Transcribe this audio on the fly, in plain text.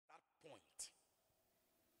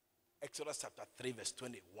Exodus chapter 3 verse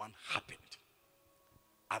 21 happened.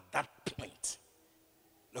 At that point,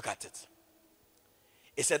 look at it.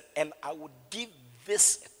 It said, and I would give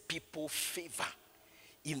this people favor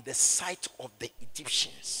in the sight of the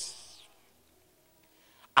Egyptians.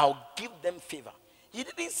 I'll give them favor. He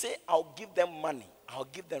didn't say I'll give them money. I'll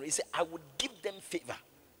give them. He said I would give them favor.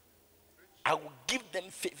 I will give them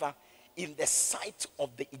favor in the sight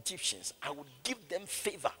of the Egyptians. I would give them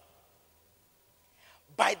favor.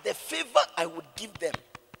 By the favor I would give them,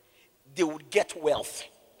 they would get wealth.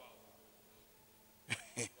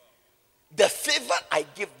 The favor I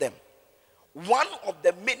give them, one of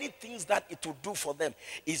the many things that it will do for them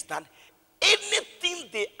is that anything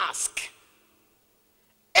they ask,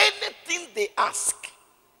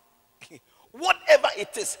 whatever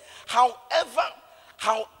it is, however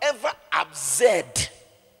absurd,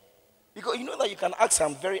 because you know that you can ask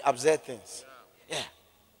some very absurd things. Yeah.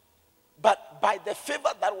 But by the favor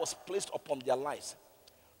that was placed upon their lives,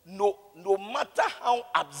 no matter how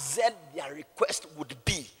absurd their request would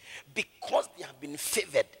be, because they have been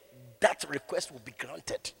favored, that request will be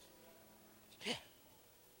granted. Yeah.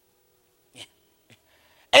 Yeah.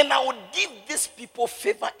 And I would give these people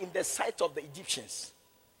favor in the sight of the Egyptians.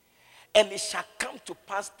 And it shall come to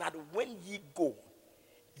pass that when ye go,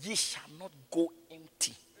 ye shall not go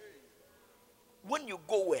empty. When you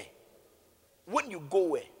go where? When you go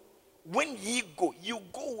where? When ye go, you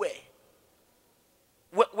go where?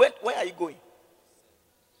 Where are you going?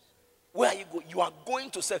 Where are you going? You are going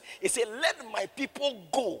to serve. He said, let my people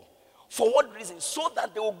go. For what reason? So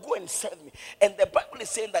that they will go and serve me. And the Bible is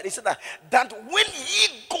saying that. It said that when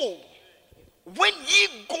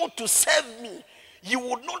ye go to serve me, you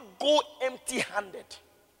would not go empty-handed.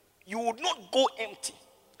 You would not go empty.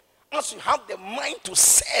 As you have the mind to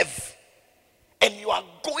serve, and you are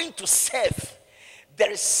going to serve,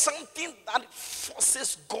 there is something that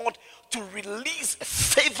forces God to release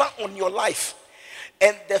favor on your life.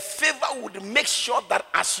 And the favor would make sure that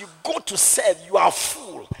as you go to serve, you are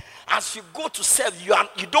full. As you go to serve, you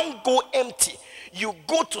don't go empty. You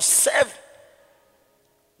go to serve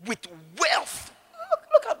with wealth.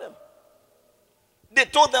 Look at them. They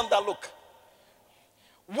told them that, look,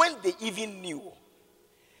 when they even knew,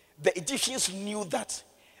 the Egyptians knew that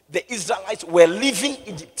the Israelites were leaving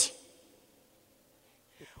Egypt.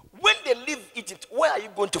 When they leave Egypt, where are you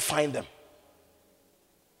going to find them?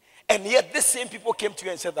 And yet these same people came to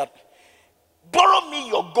you and said that, borrow me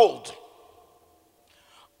your gold,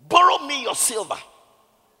 borrow me your silver,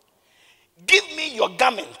 give me your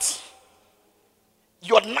garment,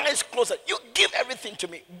 your nice clothes. You give everything to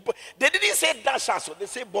me. But they didn't say dash us, so they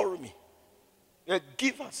say borrow me.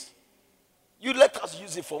 Give us. You let us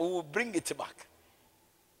use it, for we will bring it back.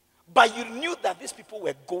 But you knew that these people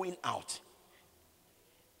were going out.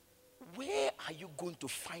 Where are you going to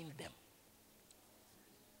find them?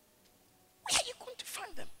 Where are you going to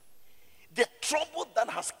find them? The trouble that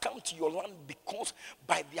has come to your land because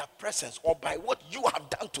by their presence or by what you have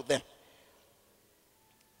done to them.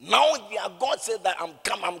 Now their God said that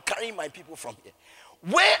I'm carrying my people from here.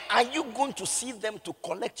 Where are you going to see them to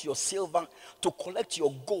collect your silver, to collect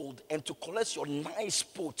your gold, and to collect your nice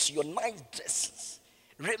boats, your nice dresses,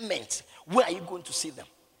 raiment? Where are you going to see them?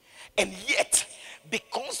 And yet,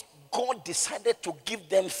 because God decided to give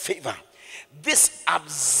them favor, this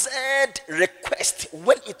absurd request,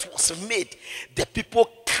 when it was made, the people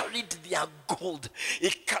carried their gold, they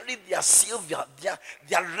carried their silver,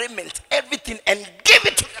 their raiment, everything, and gave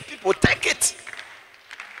it to the people. Take it.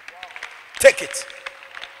 Take it.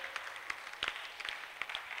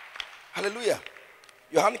 Hallelujah.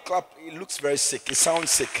 Your hand clap, it looks very sick. It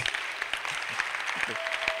sounds sick.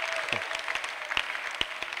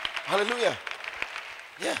 Hallelujah.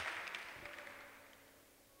 Yeah.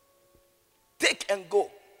 Take and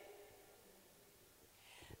go.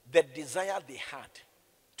 The desire they had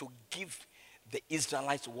to give the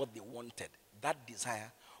Israelites what they wanted, that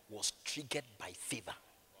desire was triggered by favor.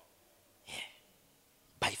 Yeah.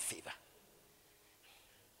 By favor.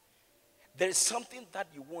 There is something that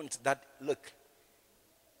you want that, look,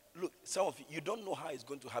 some of you don't know how it's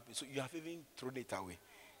going to happen, so you have even thrown it away.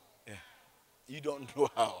 Yeah. You don't know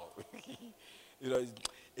how. You know,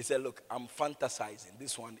 he said, look, I'm fantasizing.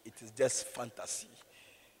 This one, it is just fantasy.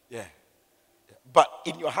 Yeah. But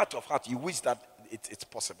in your heart of heart, you wish that it's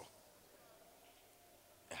possible.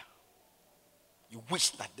 Yeah. You wish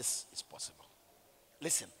that this is possible.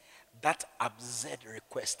 Listen, that absurd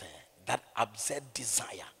request, that absurd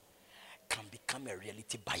desire can become a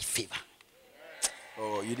reality by favor.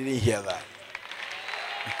 Oh, you didn't hear that.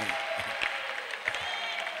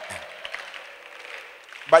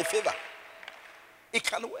 By favor. It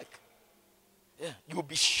can work. Yeah, you'll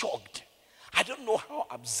be shocked. I don't know how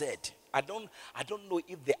absurd. I don't know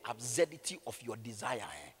if the absurdity of your desire,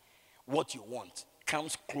 what you want,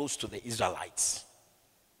 comes close to the Israelites.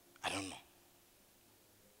 I don't know.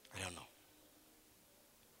 You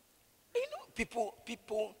know, people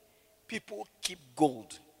keep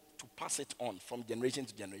gold to pass it on from generation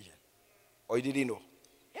to generation. Or you didn't know?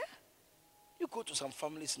 Yeah. You go to some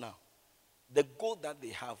families now. The gold that they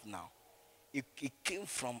have now, it came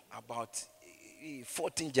from about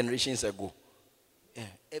 14 generations ago. Yeah.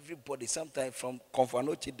 Everybody, sometimes from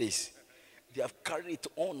Confanochi days, they have carried it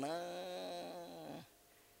on.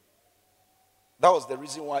 That was the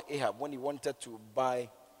reason why Ahab, when he wanted to buy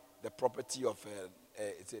the property of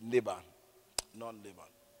it's a Naboth.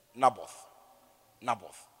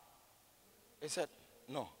 He said,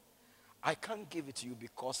 "No, I can't give it to you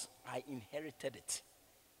because I inherited it.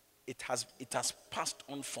 It has passed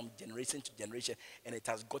on from generation to generation, and it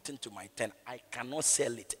has gotten to my turn. I cannot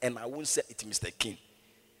sell it, and I won't sell it, Mr. King."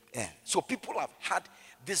 Yeah. So people have had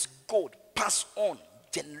this gold pass on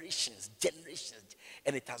generations,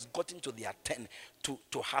 and it has gotten to their turn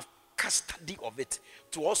to have custody of it,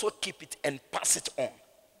 to also keep it and pass it on.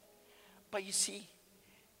 But you see,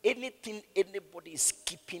 anything anybody is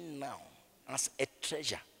keeping now as a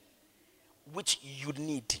treasure, which you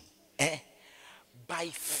need, by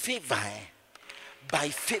favor,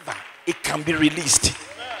 it can be released.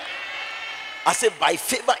 I say by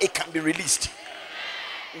favor, it can be released.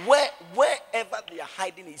 Wherever they are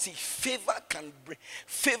hiding, you see, favor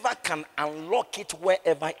can unlock it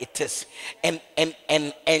wherever it is, and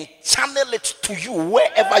channel it to you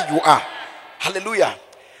wherever you are. Hallelujah.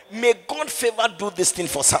 May God favor do this thing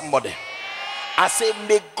for somebody. I say,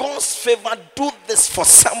 may God's favor do this for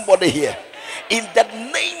somebody here, in the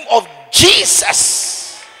name of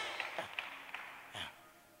Jesus.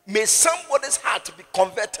 May somebody's heart be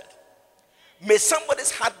converted. May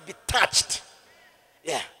somebody's heart be touched.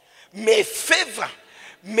 Yeah. May favor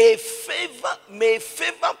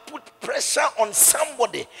put pressure on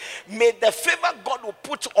somebody. May the favor God will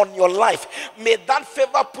put on your life, may that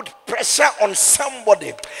favor put pressure on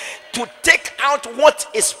somebody to take out what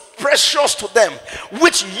is precious to them,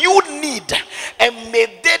 which you need, and may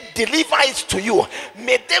they deliver it to you.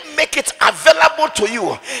 May they make it available to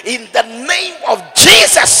you in the name of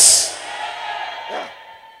Jesus. Yeah.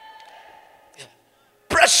 Yeah.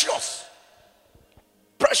 Precious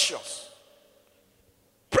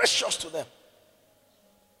to them.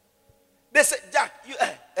 They say, Jack,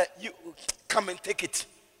 you come and take it.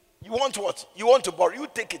 You want what? You want to borrow? You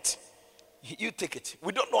take it. You take it.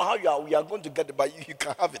 We don't know how we are going to get it, but you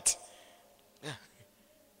can have it. Yeah.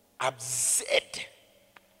 Absurd.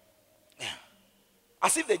 Yeah.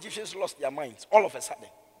 As if the Egyptians lost their minds all of a sudden.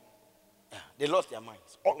 Yeah. They lost their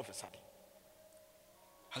minds all of a sudden.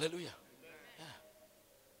 Hallelujah. Yeah.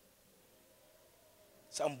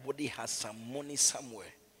 Somebody has some money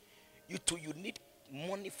somewhere. You too, you need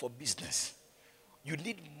money for business. You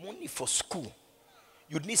need money for school.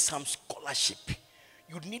 You need some scholarship.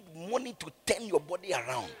 You need money to turn your body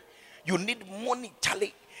around. You need money,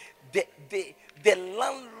 Charlie. The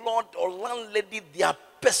landlord or landlady, they are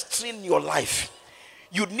pestering your life.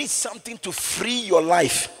 You need something to free your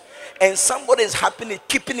life. And somebody is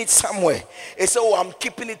keeping it somewhere. They say, "Oh, I'm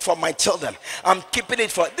keeping it for my children. I'm keeping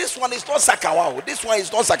it for this one." Is not Sakawa. This one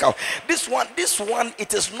is not Sakawa. This one,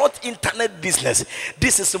 it is not internet business.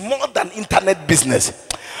 This is more than internet business.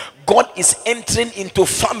 God is entering into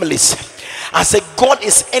families. I say, God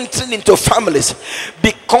is entering into families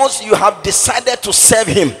because you have decided to serve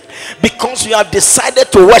Him, because you have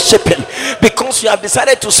decided to worship Him, because you have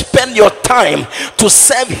decided to spend your time to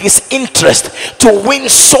serve His interest, to win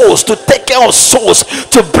souls, to take care of souls,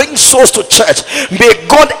 to bring souls to church. May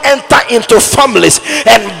God enter into families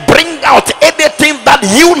and bring out anything that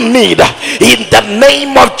you need in the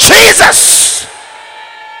name of Jesus.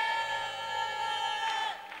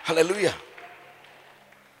 Hallelujah.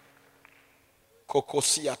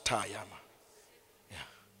 Kokosia Tayama. Yeah.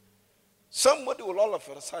 Somebody will all of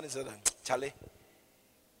a sudden say, "Charlie,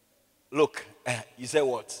 look, you say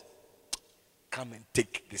what? Come and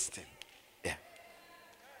take this thing." Yeah.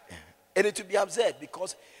 Yeah. And it will be absurd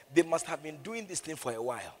because they must have been doing this thing for a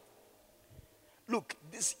while. Look,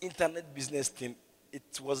 this internet business thing,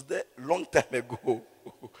 it was there long time ago.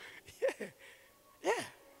 Yeah. Yeah.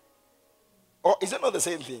 Or is it not the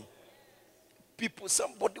same thing?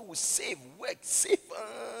 Somebody will save, work, save.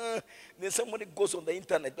 Then somebody goes on the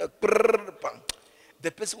internet.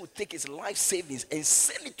 The person will take his life savings and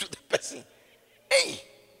sell it to the person. Hey.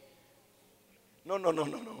 No.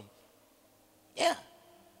 Yeah.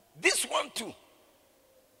 This one too.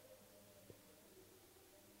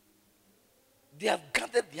 They have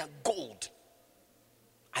gathered their gold,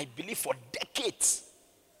 I believe, for decades.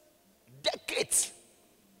 Decades.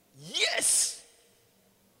 Yes.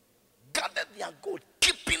 Gathered their gold,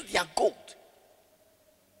 keeping their gold.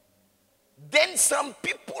 Then some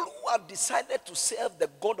people who have decided to serve the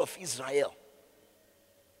God of Israel,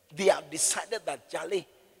 they have decided that, Jale,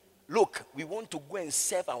 look, we want to go and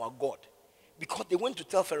serve our God. Because they went to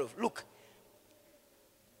tell Pharaoh, look,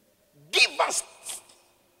 give us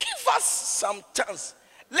some chance.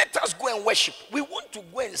 Let us go and worship. We want to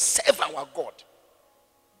go and serve our God.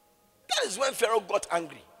 That is when Pharaoh got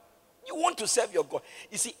angry. You want to serve your God.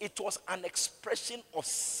 You see, it was an expression of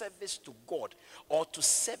service to God, or to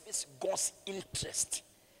service God's interest.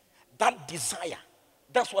 That desire.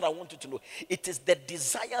 That's what I want you to know. It is the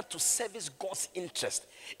desire to service God's interest.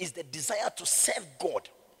 It's the desire to serve God.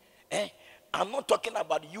 I'm not talking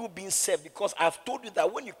about you being served, because I've told you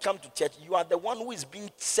that when you come to church, you are the one who is being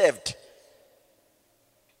served.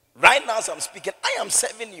 Right now, as I'm speaking, I am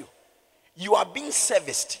serving you. You are being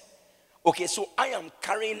serviced. Okay, so I am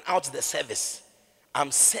carrying out the service.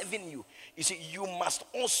 I'm serving you. You see, you must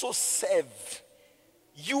also serve.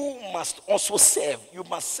 You must also serve. You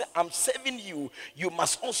must. I'm serving you. You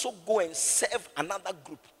must also go and serve another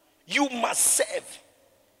group. You must serve.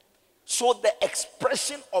 So the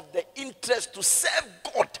expression of the interest to serve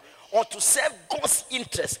God, or to serve God's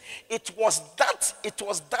interest, it was that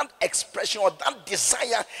expression, or that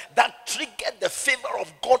desire, that triggered the favor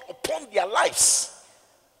of God upon their lives.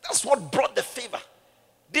 That's what brought the favor.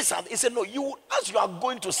 He said, no, as you are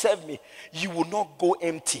going to serve me, you will not go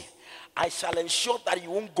empty. I shall ensure that you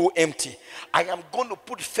won't go empty. I am going to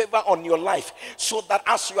put favor on your life, so that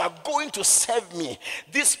as you are going to serve me,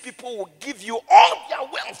 these people will give you all their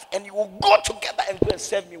wealth, and you will go together and go and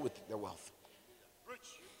serve me with the wealth.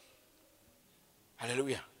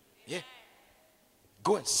 Hallelujah. Yeah.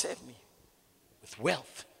 Go and serve me with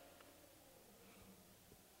wealth.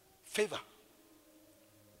 Favor.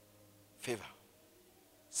 Favor.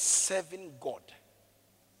 Serving God,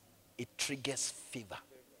 it triggers favor.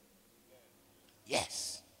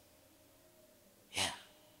 Yes. Yeah.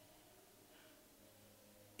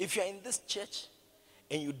 If you are in this church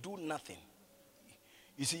and you do nothing,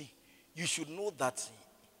 you see, you should know that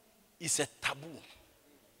it's a taboo.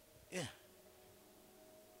 Yeah.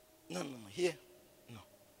 No. Here, no.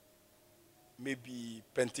 Maybe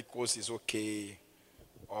Pentecost is okay,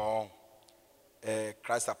 or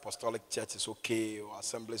Christ Apostolic Church is okay, or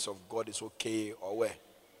Assemblies of God is okay, or where?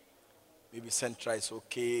 Maybe Central is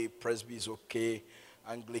okay, Presby is okay,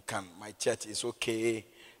 Anglican, my church is okay.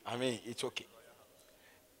 I mean, it's okay.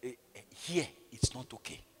 Here, it's not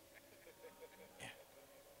okay. Yeah.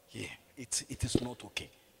 Here, it is not okay.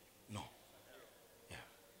 No. Yeah.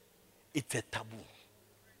 It's a taboo.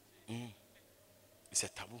 It's a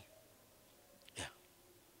taboo. Yeah.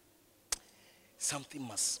 Something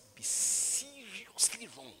must be seriously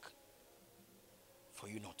wrong for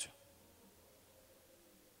you not to.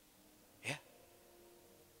 Yeah.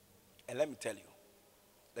 And let me tell you,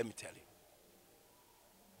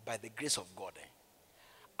 by the grace of God,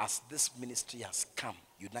 as this ministry has come,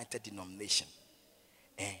 United Denomination,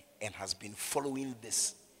 and has been following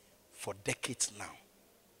this for decades now,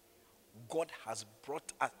 God has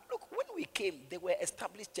brought us. Look, when we came, there were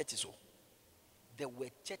established churches. There were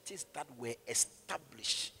churches that were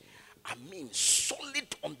established,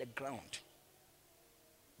 solid on the ground,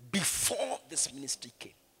 before this ministry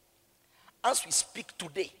came. As we speak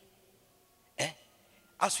today,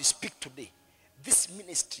 this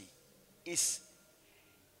ministry is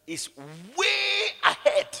way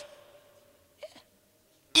ahead,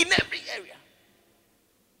 in every area.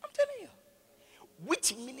 I'm telling you.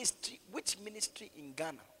 Which ministry in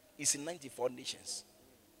Ghana is in 94 nations?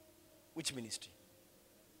 Which ministry?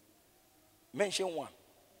 Mention one.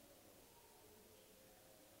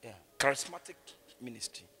 Yeah. Charismatic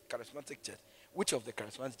ministry. Charismatic church. Which of the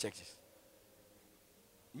charismatic churches?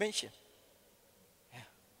 Mention. Yeah.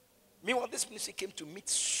 Meanwhile, this ministry came to meet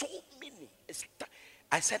so many.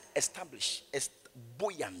 I said established.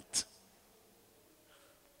 Buoyant.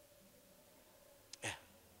 Yeah.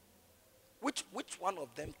 Which one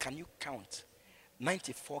of them can you count?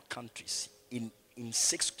 94 countries in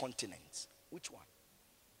 6 continents. Which one?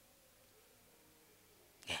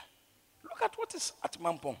 Yeah. Look at what is at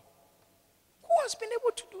Mampong. Who has been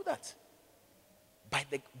able to do that?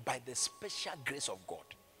 By the special grace of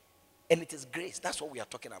God. And it is grace. That's what we are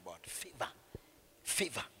talking about.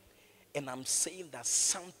 Favor. And I'm saying that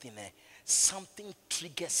something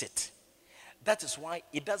triggers it. That is why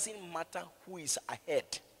it doesn't matter who is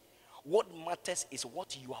ahead What matters is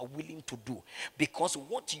what you are willing to do. Because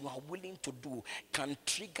what you are willing to do can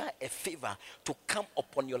trigger a favor to come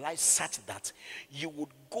upon your life such that you would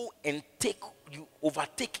go and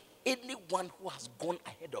overtake anyone who has gone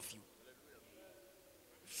ahead of you.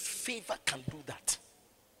 Favor can do that.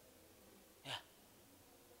 Yeah.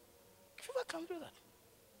 Favor can do that.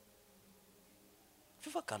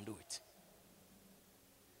 Favor can do it.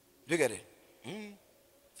 Do you get it?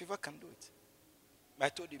 Favor can do it. I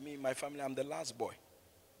told you, me, my family, I'm the last boy.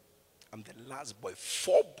 I'm the last boy.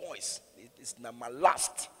 4 boys. It is now my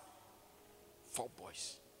last. 4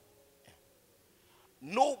 boys. Yeah.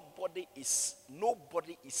 Nobody is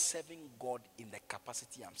serving God in the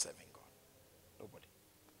capacity I'm serving God. Nobody.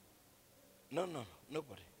 No,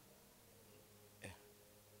 nobody. Yeah.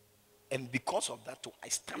 And because of that too, I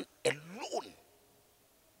stand alone.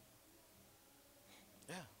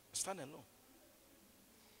 Yeah, I stand alone.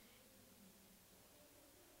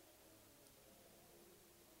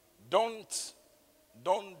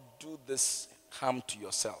 Don't do this harm to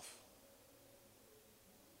yourself.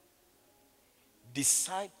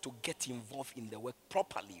 Decide to get involved in the work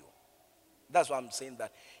properly. That's why I'm saying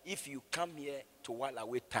that if you come here to while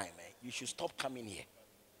away time, you should stop coming here.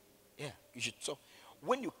 Yeah, you should stop.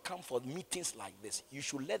 When you come for meetings like this, you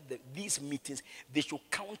should let these meetings, they should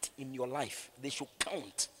count in your life. They should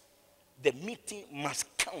count. The meeting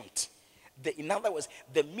must count. In other words,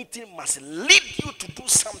 the meeting must lead you to do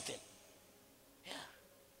something. Yeah.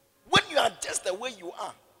 When you are just the way you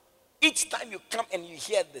are, each time you come and you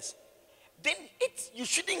hear this, then you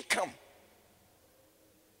shouldn't come.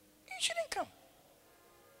 You shouldn't come.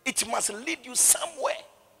 It must lead you somewhere.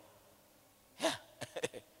 Yeah.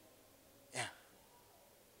 Yeah.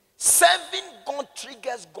 Serving God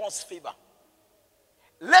triggers God's favor.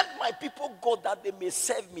 Let my people go that they may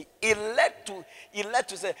serve me. It led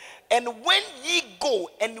to say, and when ye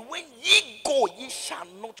go, ye shall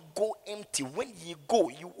not go empty. When ye go,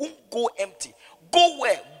 you won't go empty. Go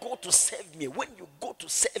where? Go to serve me. When you go to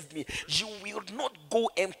serve me, you will not go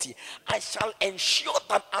empty. I shall ensure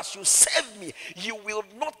that as you serve me, you will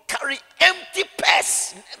not carry empty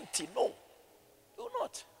purse. Empty, no. You will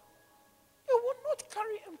not. You will not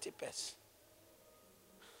carry empty purse.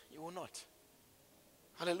 You will not.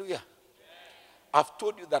 Hallelujah. I've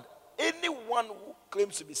told you that anyone who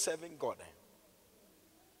claims to be serving God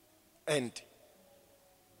and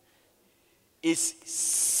is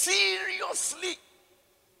seriously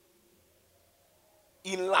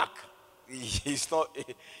in lack, he's not.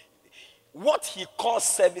 What he calls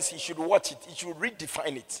service, he should watch it. He should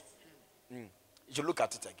redefine it. He should look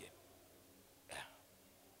at it again. Yeah.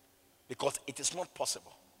 Because it is not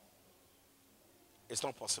possible. It's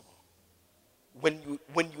not possible. When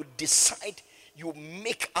you decide, you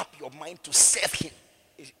make up your mind to serve him,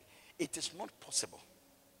 it is not possible.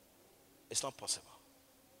 It's not possible.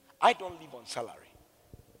 I don't live on salary.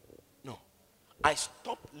 No. I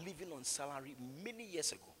stopped living on salary many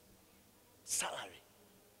years ago. Salary.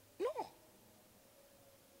 No.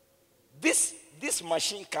 This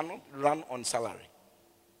machine cannot run on salary.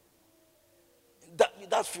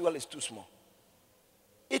 That fuel is too small.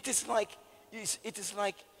 It is like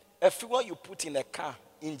a fuel you put in a car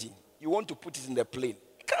engine. You want to put it in the plane.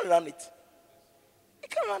 You can't run it. You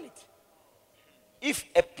can't run it. If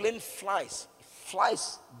a plane flies,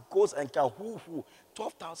 goes and can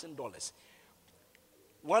 $12,000.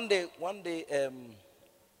 One day,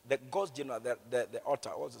 the God's general, the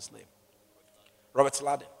author, what's his name? Robert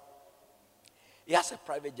Sladen. He has a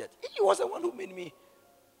private jet. He was the one who made me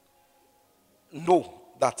know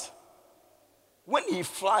that when he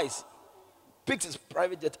flies, picks his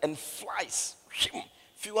private jet and flies,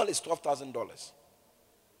 fuel is $12,000.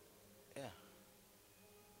 Yeah.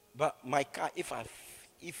 But my car, if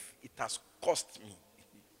it has cost me,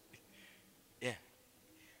 yeah.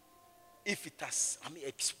 If it has,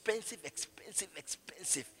 expensive,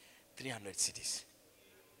 300 cedis.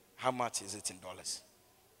 How much is it in dollars?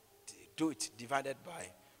 Do it divided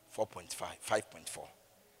by 4.5, 5.4.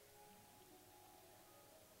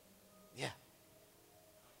 Yeah.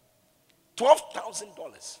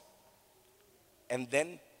 $12,000. And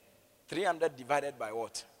then 300 divided by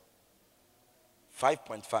what?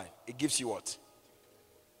 5.5. It gives you what?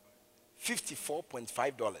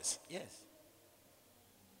 $54.5. Yes.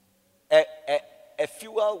 A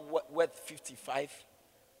fuel worth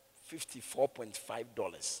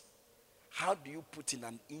 $54.5. How do you put in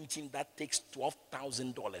an engine that takes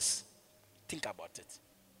 $12,000? Think about it.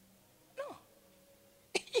 No.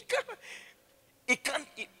 It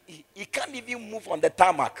can't even move on the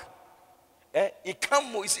tarmac. It can't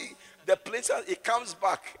move. You see, the places it comes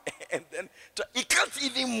back and then it can't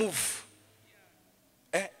even move.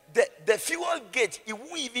 the fuel gauge, it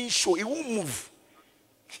won't even show, it won't move.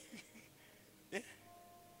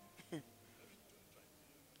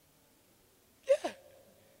 Yeah.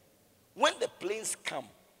 When the planes come,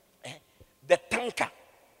 the tanker,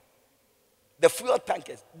 the fuel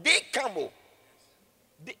tankers, they come.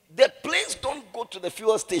 The planes don't go to the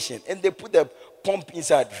fuel station and they put the pump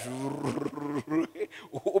inside.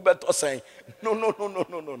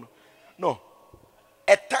 No.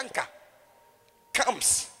 A tanker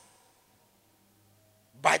comes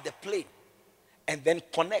by the plane and then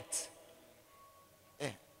connects.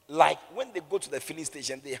 Like when they go to the filling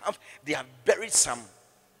station, they have buried some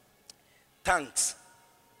tanks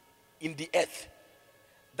in the earth.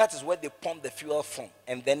 That is where they pump the fuel from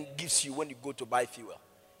and then gives you when you go to buy fuel.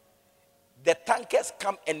 The tankers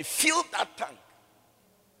come and fill that tank.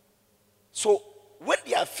 So when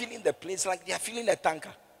they are filling the place, like they are filling a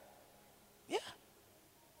tanker. Yeah.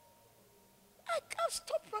 I can't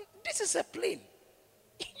stop running. This is a plane.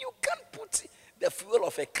 You can't put the fuel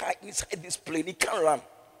of a car inside this plane. It can't run.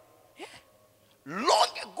 Yeah. Long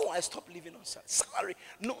ago, I stopped living on salary.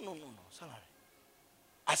 No. Salary.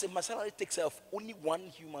 I said, my salary takes care of only one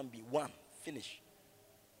human being. One. Finish.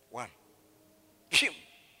 One. Phew.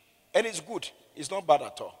 And it's good. It's not bad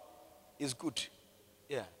at all. It's good.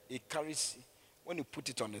 Yeah. It carries, when you put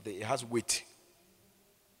it on it, it has weight.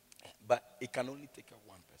 But it can only take care of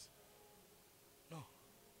one person. No.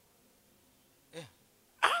 Yeah.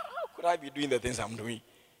 How could I be doing the things I'm doing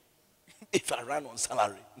if I ran on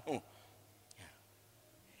salary? No.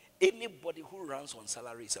 Yeah. Anybody who runs on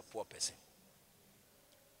salary is a poor person.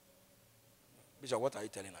 Bishop, what are you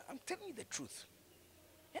telling us? I'm telling you the truth.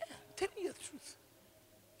 Yeah, I'm telling you the truth.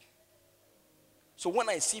 So when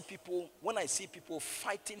I see people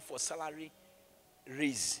fighting for salary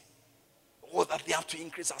raise, or that they have to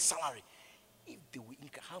increase our salary, if they will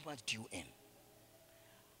increase, how much do you earn?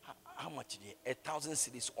 How much do you earn? 1,000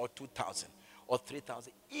 cedis or 2,000 or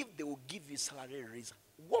 3,000? If they will give you salary raise,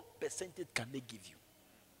 what percentage can they give you?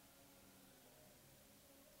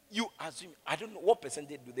 You assume, I don't know, what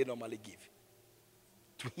percentage do they normally give?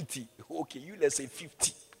 20. Okay, you let's say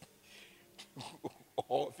 50.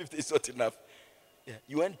 Or 50 is not enough. Yeah,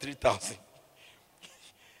 you earn 3,000.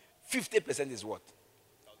 50% is what?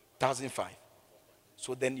 1,005.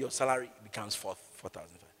 So then your salary becomes 4,005.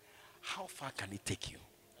 How far can it take you?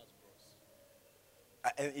 That's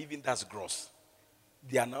gross. And even that's gross.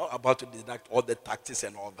 They are now about to deduct all the taxes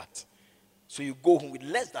and all that. So you go home with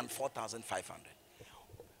less than 4,500.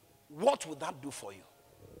 What would that do for you?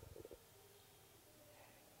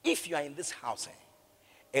 If you are in this house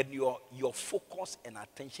and your focus and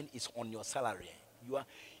attention is on your salary, you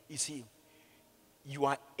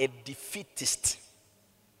are a defeatist.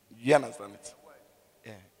 You understand it?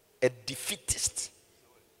 Yeah. A defeatist.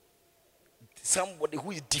 Somebody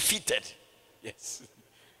who is defeated. Yes.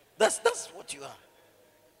 That's what you are.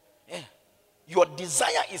 Yeah. Your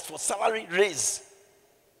desire is for salary raise.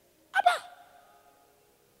 Abba.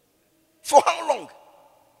 For how long?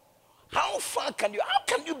 How can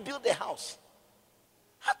you build a house?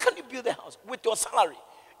 How can you build a house with your salary?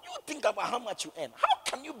 You think about how much you earn. How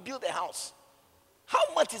can you build a house?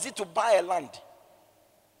 How much is it to buy a land?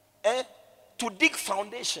 To dig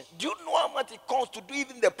foundation. Do you know how much it costs to do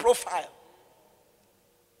even the profile?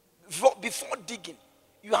 Before digging,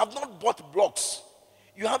 you have not bought blocks.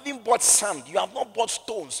 You haven't bought sand. You have not bought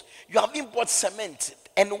stones. You haven't bought cement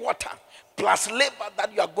and water. Plus labor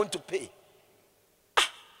that you are going to pay.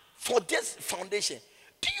 For this foundation.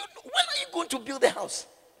 Do you know, when are you going to build a house?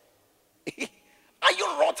 Are you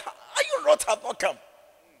not have not come?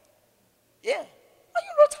 Yeah. Are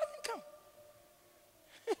you not having come?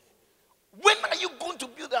 When are you going to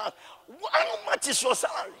build a house? How much is your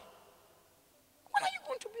salary? When are you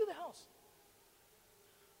going to build a house?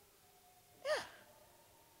 Yeah.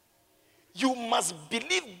 You must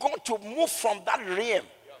believe God to move from that realm.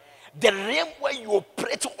 The realm where you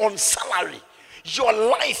operate on salary. Your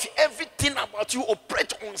life, everything about you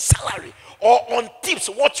operate on salary or on tips,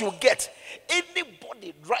 what you get.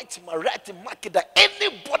 Anybody, right marketer,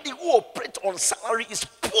 anybody who operates on salary is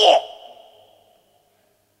poor.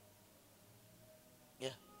 Yeah.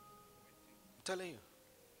 I'm telling you.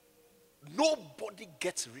 Nobody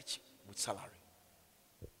gets rich with salary.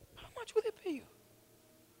 How much will they pay you?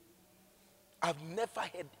 I've never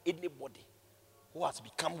heard anybody who has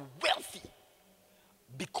become wealthy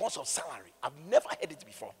because of salary. I've never heard it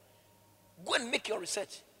before. Go and make your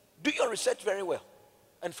research. Do your research very well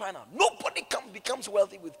and find out. Nobody becomes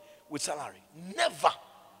wealthy with salary. Never.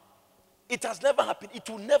 It has never happened. It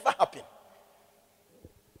will never happen.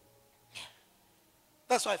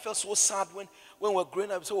 That's why I felt so sad when we were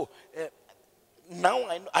growing up. So Now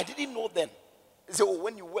I know. I didn't know then. So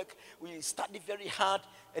when you work, when you study very hard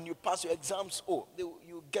and you pass your exams,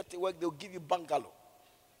 you get to work, they'll give you bungalow.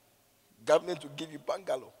 Government will give you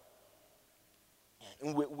bungalow.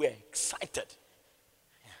 And we're excited.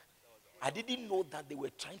 I didn't know that they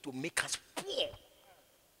were trying to make us poor.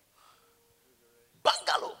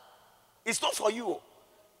 Bungalow. It's not for you.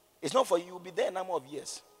 It's not for you. You'll be there a number of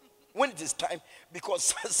years. When it is time,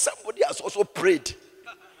 because somebody has also prayed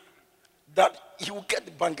that he will get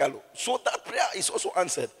the bungalow. So that prayer is also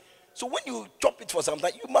answered. So when you chop it for some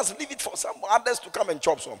time, you must leave it for some others to come and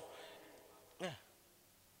chop some. Yeah.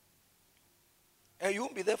 And you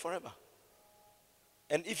won't be there forever.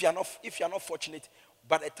 And if you're not fortunate,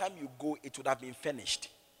 by the time you go, it would have been finished.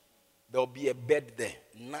 There'll be a bed there,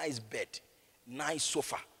 nice bed, nice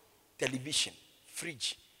sofa, television,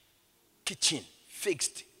 fridge, kitchen,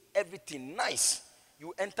 fixed, everything nice.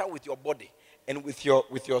 You enter with your body and with your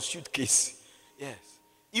suitcase. Yes.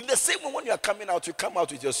 In the same way when you are coming out, you come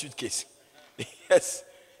out with your suitcase. Yes.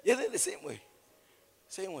 Yes, in the same way.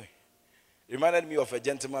 Same way. It reminded me of a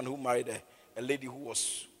gentleman who married a lady who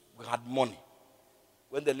had money.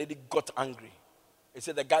 When the lady got angry, he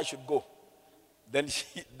said the guy should go. Then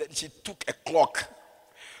she took a clock.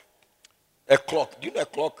 A clock. Do you know a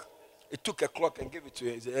clock? He took a clock and gave it to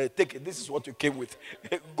her. He said, hey, take it. This is what you came with.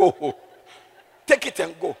 Go. Take it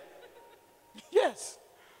and go. Yes.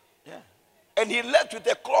 Yeah. And he left with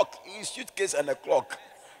a clock, his suitcase and a clock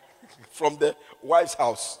from the wife's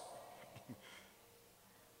house.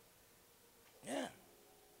 Yeah.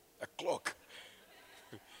 A clock.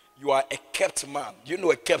 You are a kept man. You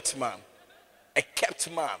know a kept man. A kept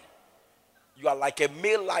man. You are like a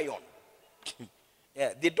male lion.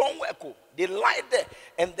 Yeah, they don't work. They lie there,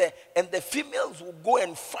 and the females will go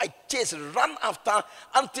and fight, chase, run after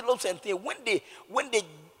antelopes and things. When they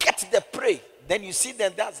get the prey, then you see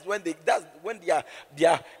them. That's when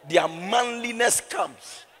their manliness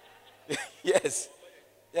comes. Yes,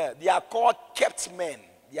 yeah, they are called kept men.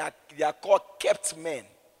 They are called kept men.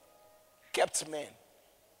 Kept men.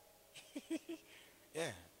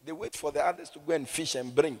 Yeah, they wait for the others to go and fish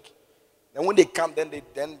and bring. And when they come, then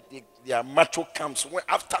their macho comes. When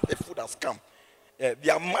after the food has come,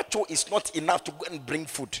 their macho is not enough to go and bring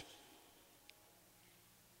food.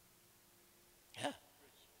 Yeah.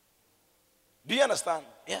 Do you understand?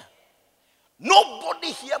 Yeah.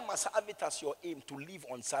 Nobody here must have it as your aim to live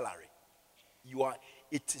on salary.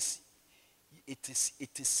 It's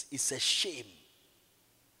a shame.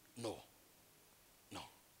 No.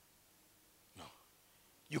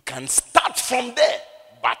 You can start from there,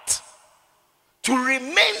 but to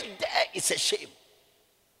remain there is a shame.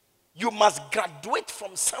 You must graduate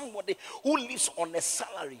from somebody who lives on a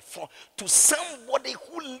salary to somebody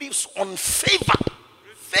who lives on favor.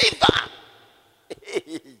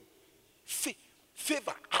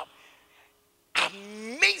 Favor.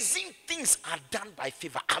 Amazing things are done by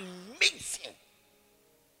favor. Amazing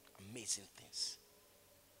things.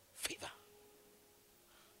 Favor.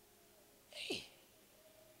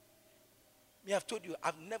 Me, I've told you,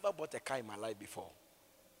 I've never bought a car in my life before.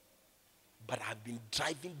 But I've been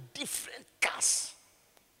driving different cars.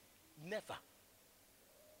 Never.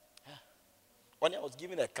 Yeah. When I was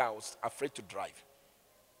given a car, I was afraid to drive.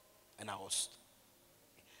 And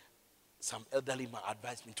some elderly man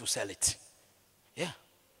advised me to sell it. Yeah.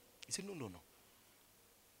 He said, no.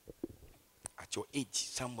 At your age,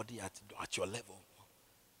 somebody at your level.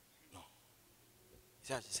 No.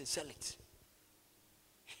 He said, sell it.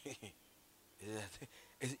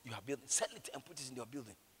 You are building, sell it and put it in your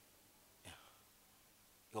building. Yeah.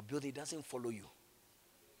 Your building doesn't follow you.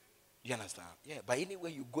 You understand? Yeah. But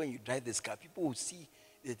anywhere you go and you drive this car, people will see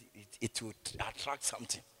that it will attract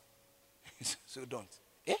something. So don't.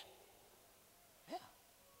 Yeah. Yeah.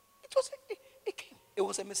 It came. It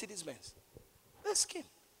was a Mercedes Benz. This came.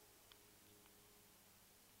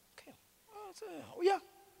 Oh yeah.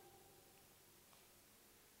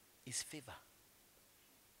 It's favor.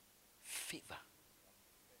 Favor.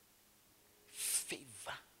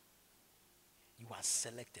 You are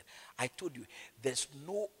selected. I told you, there's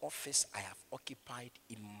no office I have occupied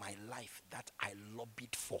in my life that I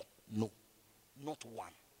lobbied for. No. Not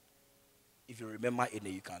one. If you remember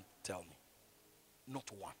any, you can tell me.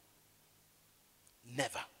 Not one.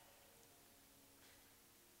 Never.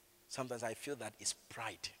 Sometimes I feel that it's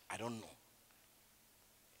pride. I don't know.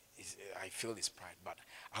 I feel it's pride, but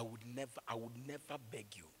I would never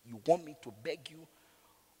beg you. You want me to beg you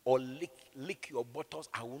or lick your bottles?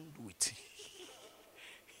 I won't do it.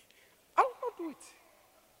 I will not do it.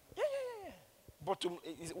 Yeah. Bottom,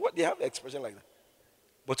 what they have an expression like that?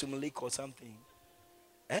 Bottom lick or something.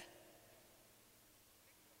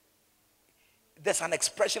 There's an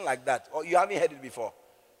expression like that. Or you haven't heard it before.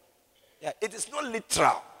 Yeah, it is not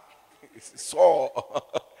literal. So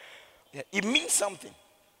yeah, it means something.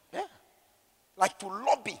 Yeah. Like to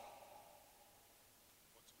lobby.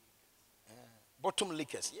 Yeah. Bottom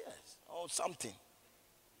lickers, yes. Or something.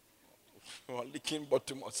 Or licking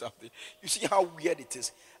bottom or something. You see how weird it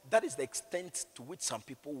is. That is the extent to which some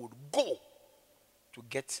people would go to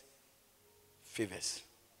get favors.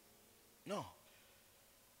 No.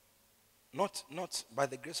 Not by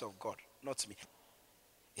the grace of God. Not me.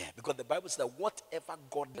 Yeah, because the Bible says that whatever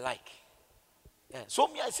God like. Yeah. So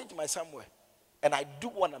me, I sit in my somewhere and I do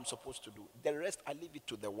what I'm supposed to do. The rest I leave it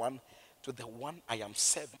to the one I am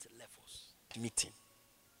serving levels meeting.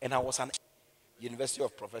 And I was an University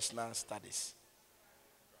of Professional Studies.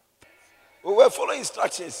 We were following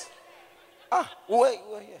instructions. We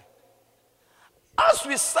were here. As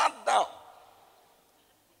we sat down,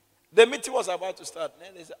 the meeting was about to start.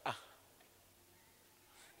 Then they said,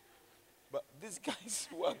 but these guys,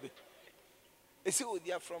 who are they? They say, oh,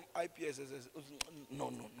 they are from IPS. I said, no.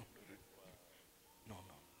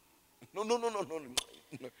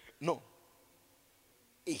 No.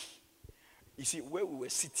 Hey, you see, where we were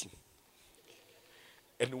sitting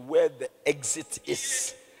and where the exit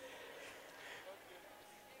is.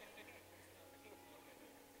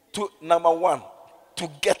 Number one, to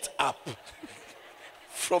get up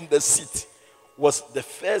from the seat was the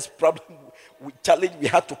first problem, challenge we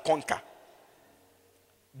had to conquer.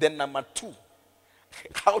 Then number two,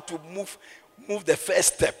 how to move the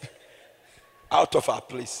first step out of our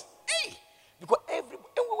place. Hey, because and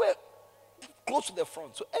we were close to the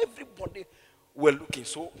front, so everybody were looking.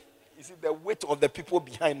 So you see the weight of the people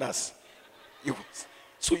behind us.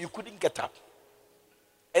 So you couldn't get up.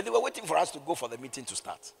 And they were waiting for us to go for the meeting to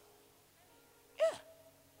start. Yeah.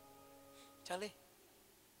 Charlie,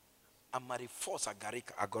 Amari Force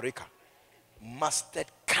Agorica mastered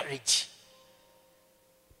courage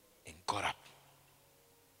and got up.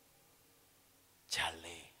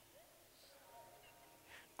 Charlie.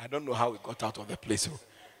 I don't know how we got out of the place.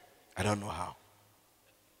 I don't know how.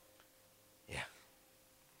 Yeah.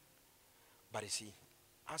 But you see,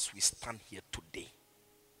 as we stand here today,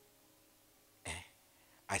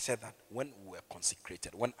 I said that when we were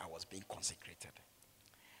consecrated, when I was being consecrated,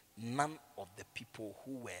 none of the people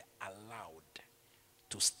who were allowed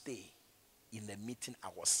to stay in the meeting I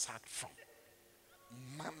was sacked from,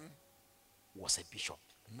 none was a bishop.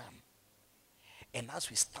 None. And as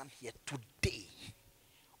we stand here today,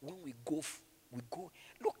 when we go,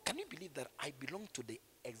 look, can you believe that I belong to the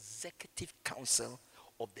executive council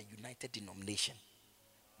of the United Denomination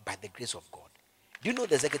by the grace of God? Do you know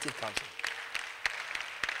the executive council?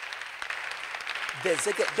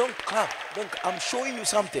 Don't clap. I'm showing you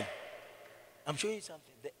something.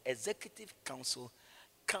 The executive council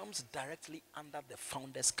comes directly under the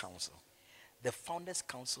founders council. The founders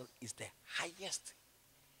council is the highest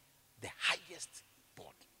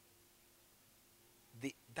board.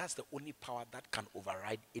 That's the only power that can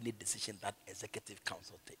override any decision that executive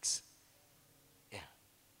council takes. Yeah.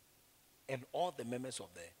 And all the members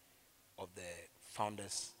of the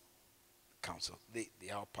founders council, they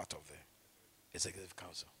are part of the executive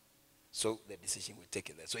council. So the decision will take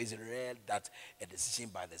it there. So it's rare that a decision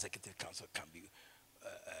by the executive council can be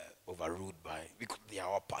overruled because they are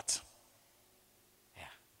all part. Yeah.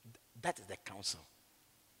 That is the council.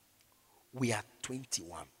 We are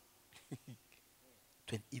 21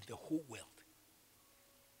 in the whole world.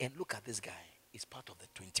 And look at this guy. He's part of the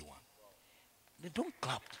 21. Don't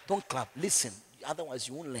clap. Listen. Otherwise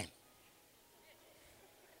you won't learn.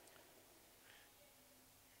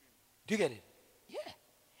 Do you get it? Yeah.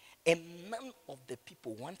 And none of the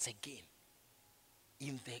people, once again,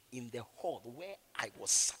 in the hall where I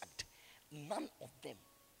was sat, none of them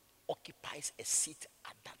occupies a seat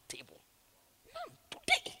at that table. None.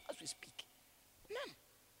 Today, as we speak. None.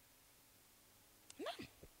 Yeah.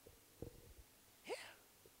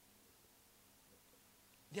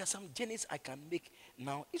 There are some journeys I can make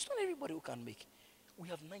now. It's not everybody who can make. We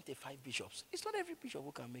have 95 bishops. It's not every bishop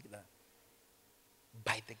who can make that.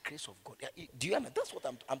 By the grace of God. Do you understand? That's what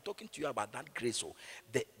I'm talking to you about, that grace.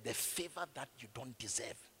 The favor that you don't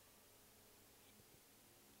deserve.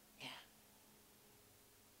 Yeah.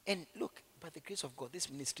 And look, by the grace of God, this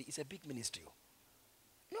ministry is a big ministry.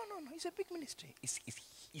 No, it's a big ministry. It's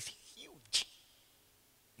huge.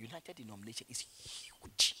 United Denomination is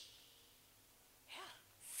huge. Yeah,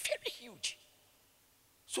 very huge.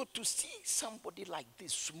 So to see somebody like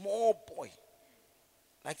this, small boy,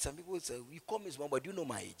 like some people say, you call me small, but do you know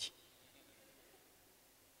my age?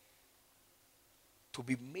 To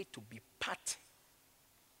be made to be part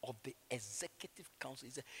of the executive council.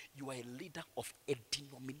 He said, you are a leader of a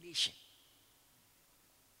denomination.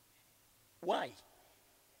 Why?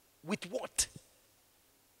 With what?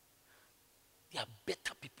 They are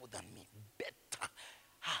better people than me. Better.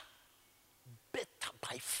 Better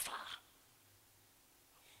by far.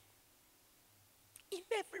 In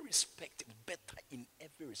every respect. Better in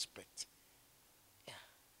every respect. Yeah.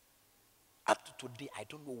 Up to today, I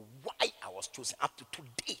don't know why I was chosen. Up to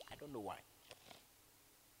today, I don't know why.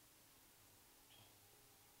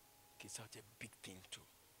 It's such a big thing to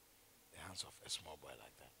the hands of a small boy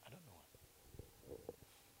like that. I don't know why.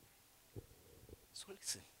 So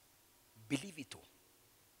listen. Believe it all.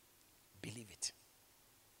 Believe it.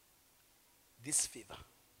 This favor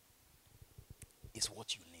is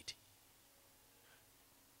what you need.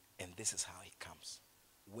 And this is how it comes.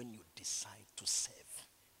 When you decide to serve.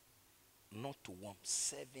 Not to warm.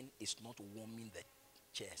 Serving is not warming the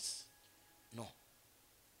chairs. No.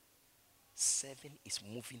 Serving is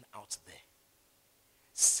moving out there.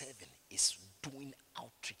 Serving is doing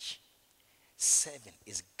outreach. Serving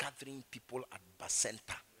is gathering people at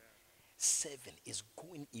Bacenta. Serving is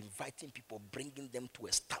going, inviting people, bringing them to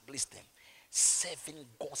establish them. Serving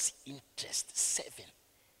God's interest. Serving.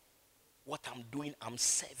 What I'm doing, I'm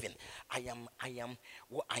serving. I am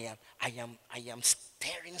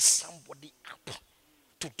stirring somebody up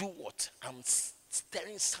to do what? I'm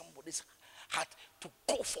stirring somebody's heart to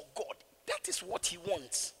go for God. That is what he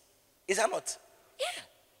wants. Is that not? Yeah.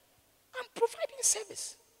 I'm providing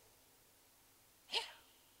service. Yeah.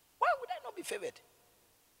 Why would I not be favored?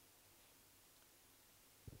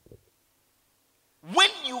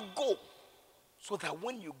 When you go, so that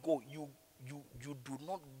when you go, you do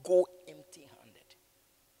not go empty-handed.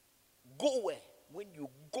 Go where? When you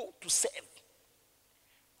go to serve.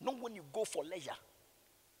 Not when you go for leisure.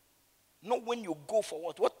 Not when you go for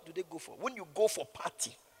what? What do they go for? When you go for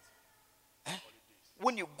party. Eh?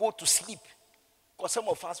 When you go to sleep. Because some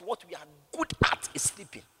of us, what we are good at is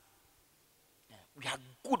sleeping. Yeah. We are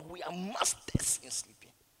good. We are masters in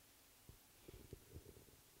sleeping.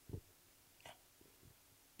 Yeah.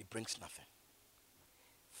 It brings nothing.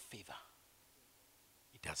 Favor.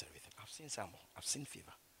 It does everything. I've seen some. I've seen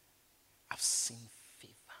favor. I've seen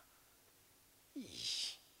favor.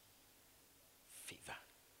 Eesh. Favor.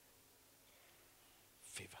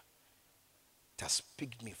 Favor. It has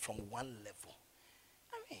picked me from one level.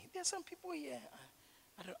 I mean, there are some people here.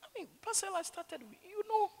 Pastor, I started with,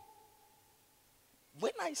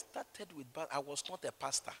 when I started with, I was not a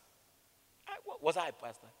pastor. Was I a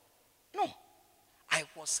pastor? No. I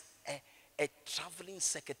was a traveling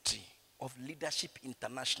secretary of Leadership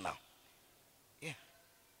International. Yeah.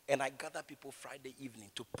 And I gather people Friday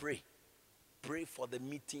evening to pray. Pray for the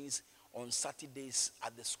meetings on Saturdays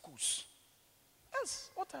at the schools.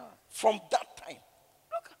 That's what from that time.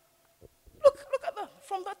 Look at that.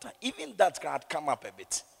 From that time. Even that had come up a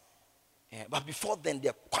bit. Yeah, but before then,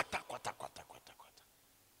 they're quarter.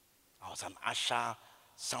 I was an usher,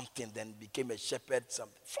 something, then became a shepherd,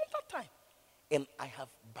 something. From that time. And I have,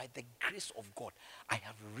 by the grace of God, I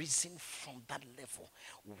have risen from that level,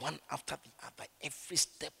 one after the other, every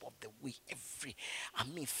step of the way,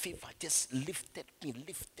 favor just lifted me.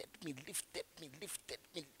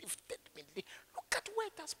 Look at where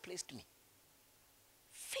it has placed me.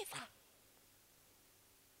 Favor.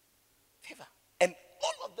 And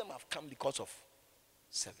all of them have come because of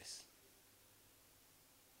service.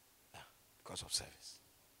 Yeah, because of service.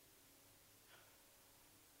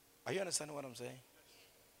 Are you understanding what I'm saying?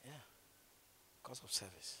 Yeah. Because of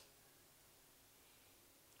service.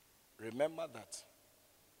 Remember that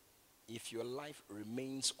if your life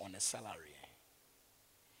remains on a salary,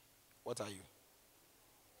 what are you?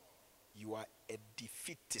 You are a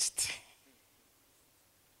defeatist.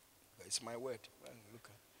 It's my word. Well, look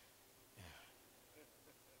at.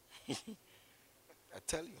 Yeah. I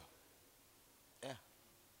tell you. Yeah.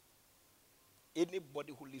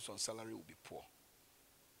 Anybody who lives on salary will be poor.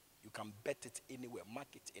 You can bet it anywhere,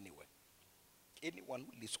 mark it anywhere. Anyone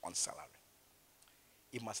who lives on salary,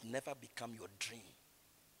 it must never become your dream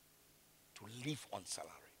to live on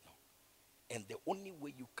salary. No. And the only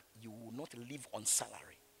way you will not live on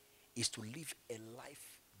salary is to live a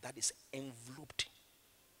life that is enveloped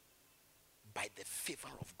by the favor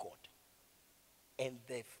of God. And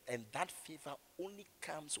that favor only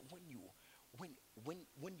comes when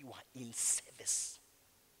you are in service.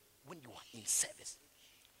 When you are in service.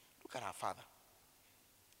 Look at our father.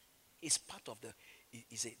 He's part of the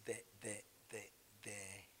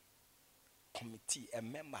committee, a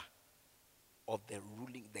member of the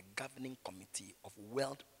governing committee of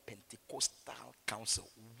World Pentecostal Council.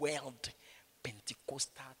 World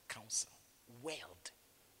Pentecostal Council. World.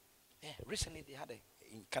 Yeah, recently they had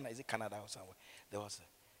in Canada, is it Canada or somewhere? There was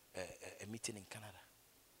a meeting in Canada.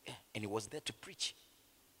 Yeah, and he was there to preach.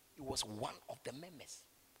 He was one of the members.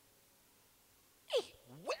 Hey,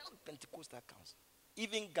 World Pentecostal Council.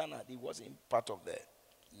 Even Ghana, he wasn't part of the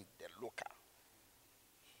local.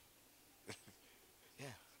 Yeah.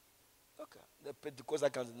 Local. The Pentecostal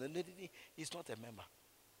Council. He's not a member.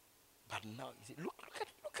 But now, look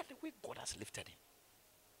at the way God has lifted him.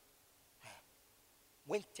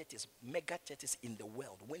 When churches, mega churches in the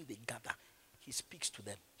world, when they gather, he speaks to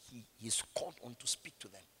them. He is called on to speak to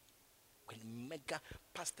them. When mega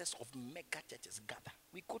pastors of mega churches gather,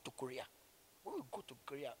 we go to Korea. When we go to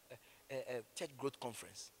Korea, church growth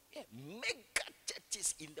conference, yeah, mega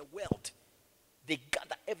churches in the world, they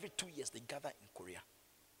gather every 2 years. They gather in Korea.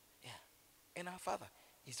 Yeah, and our father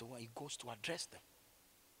is the one he goes to address them.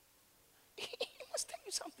 He must tell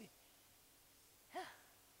you something. Yeah,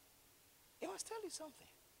 he must tell you something.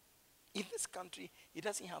 In this country, he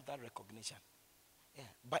doesn't have that recognition. Yeah,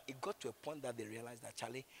 but it got to a point that they realized that,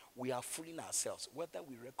 Charlie, we are fooling ourselves. Whether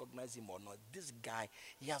we recognize him or not, this guy,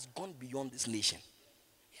 he has gone beyond this nation.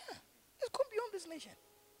 Yeah, he's gone beyond this nation.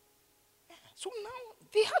 Yeah, so now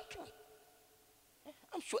they have to. Yeah,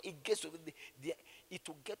 I'm sure it gets to it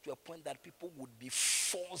will get to a point that people would be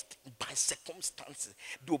forced by circumstances.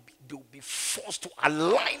 They'll be forced to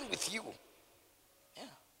align with you. Yeah,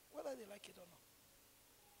 whether they like it or not.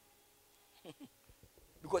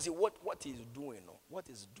 Because what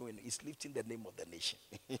he's doing is lifting the name of the nation.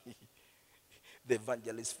 The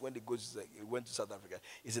evangelist, when he went to South Africa,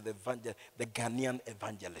 he said the Ghanaian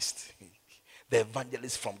evangelist, the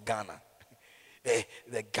evangelist from Ghana,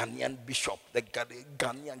 the Ghanaian bishop, the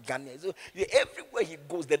Ghanaian. So everywhere he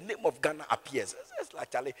goes, the name of Ghana appears. It's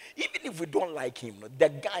like, Charlie, even if we don't like him, the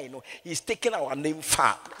guy, he's taking our name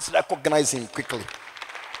far. Let's recognize him quickly.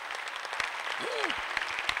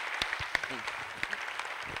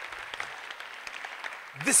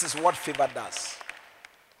 This is what favor does.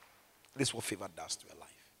 This is what favor does to a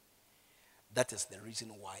life. That is the reason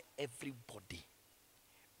why everybody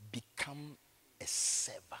become a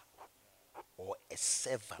server or a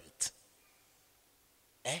servant.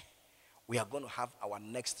 We are going to have our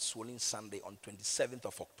next Swollen Sunday on 27th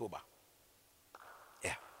of October.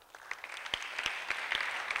 Yeah.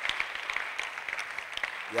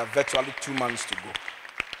 We have virtually 2 months to go.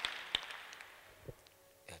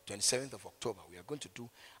 27th of October, we are going to do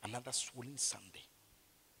another Swollen Sunday.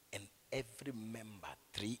 And every member,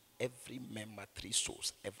 3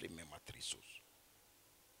 souls. Every member, 3 souls.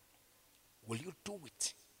 Will you do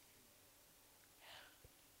it?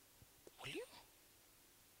 Will you?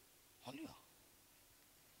 Will you?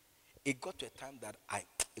 It got to a time that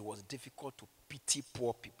it was difficult to pity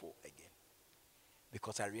poor people again.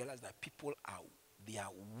 Because I realized that people are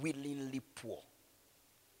willingly poor.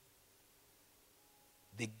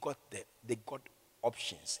 They got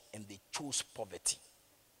options and they chose poverty.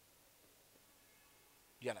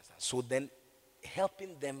 Do you understand? So then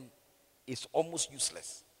helping them is almost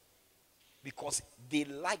useless because they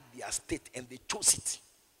like their state and they chose it.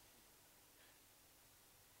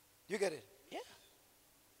 You get it? Yeah.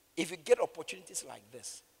 If you get opportunities like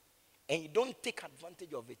this and you don't take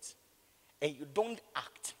advantage of it and you don't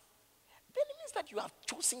act, then it means that you have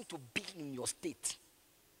chosen to be in your state.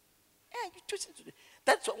 Yeah, you chosen to do.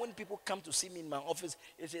 That's why when people come to see me in my office,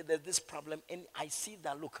 they say there's this problem, and I see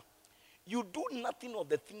that, look, you do nothing of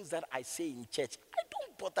the things that I say in church. I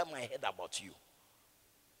don't bother my head about you.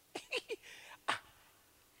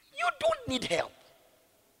 You don't need help.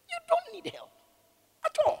 You don't need help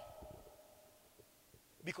at all.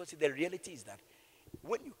 Because the reality is that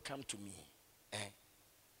when you come to me,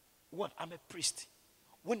 I'm a priest.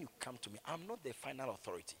 When you come to me, I'm not the final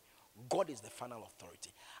authority. God is the final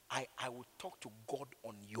authority. I will talk to God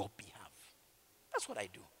on your behalf. That's what I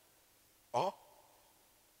do. Or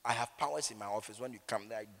I have powers in my office. When you come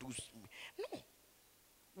there, I do. No.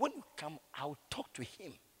 When you come, I'll talk to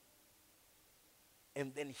him.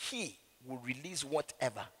 And then he will release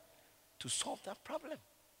whatever to solve that problem.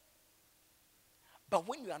 But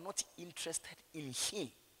when you are not interested in him,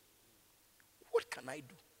 what can I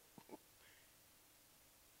do?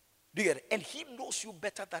 Do you get it? And he knows you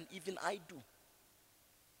better than even I do.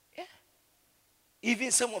 Yeah.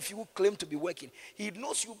 Even some of you who claim to be working, he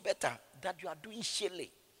knows you better that you are doing shele.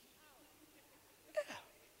 Yeah.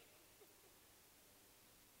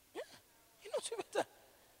 Yeah. He knows you better.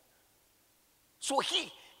 So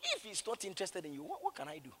if he's not interested in you, what can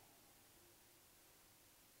I do?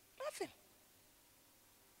 Nothing.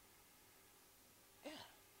 Yeah.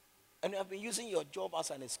 And you have been using your job as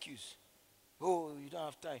an excuse. Oh, you don't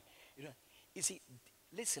have time. You see,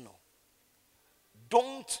 listen,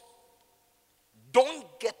 don't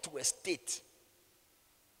Don't get to a state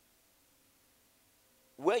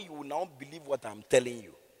where you will now believe what I'm telling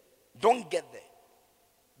you. Don't get there.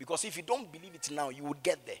 Because if you don't believe it now, you would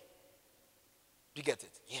get there. Do you get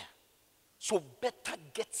it? Yeah. So better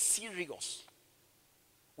get serious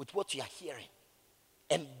with what you are hearing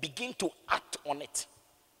and begin to act on it.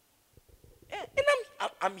 Yeah. And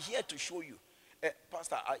I'm here to show you.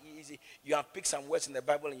 Pastor, you have picked some words in the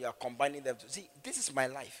Bible and you are combining them. See, this is my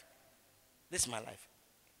life. This is my life.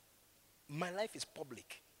 My life is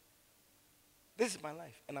public. This is my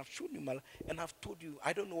life. And I've shown you my life. And I've told you,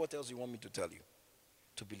 I don't know what else you want me to tell you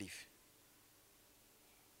to believe.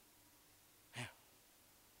 Yeah.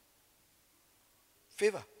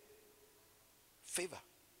 Favor. Favor.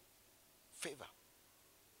 Favor.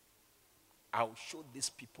 I'll show these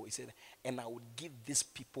people, he said, and I would give these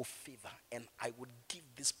people favor. And I would give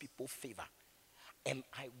these people favor. And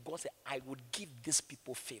God said, I would give these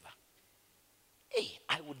people favor. Hey,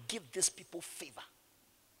 I would give these people favor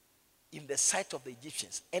in the sight of the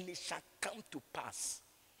Egyptians. And it shall come to pass.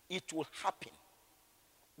 It will happen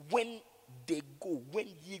when they go, when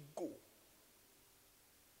ye go.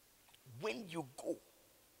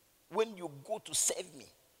 When you go to serve me,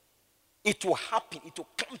 it will happen. It will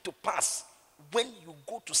come to pass. When you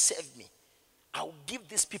go to serve me, I will give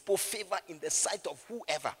these people favor in the sight of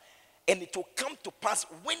whoever. And it will come to pass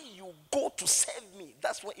when you go to serve me.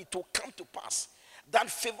 That's when it will come to pass.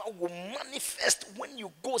 That favor will manifest when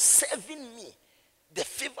you go serving me. The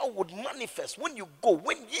favor would manifest when you go.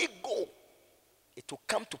 When ye go, it will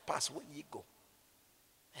come to pass when ye go.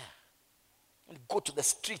 Yeah. And go to the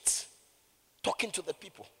streets, talking to the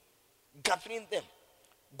people, gathering them,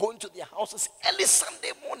 going to their houses early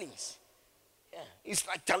Sunday mornings. Yeah. It's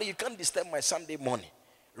like, Charlie, you can't disturb my Sunday morning.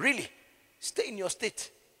 Really? Stay in your state.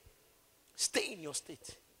 Stay in your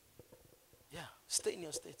state. Yeah, stay in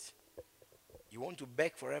your state. You want to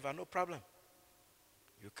beg forever, no problem.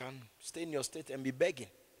 You can stay in your state and be begging.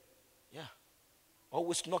 Yeah.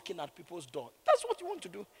 Always knocking at people's door. That's what you want to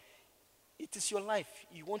do. It is your life.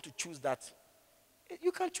 You want to choose that.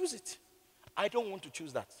 You can choose it. I don't want to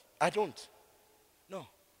choose that. I don't. No.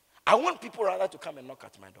 I want people rather to come and knock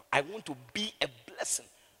at my door. I want to be a blessing,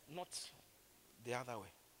 not the other way.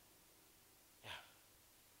 Yeah.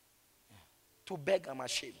 Yeah. To beg, I'm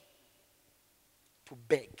ashamed. To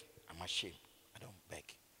beg, I'm ashamed. I don't beg.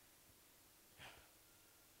 Yeah.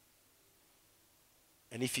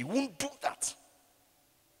 And if you won't do that,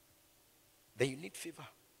 then you need favor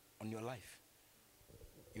on your life.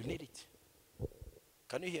 You need it.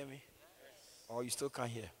 Can you hear me? Yes. Or you still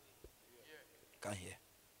can't hear? Can't hear.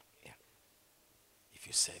 Yeah. If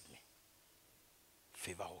you serve me,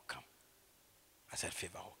 favor will come. I said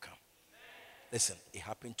favor will come. Listen, it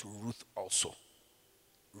happened to Ruth also.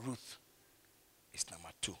 Ruth is number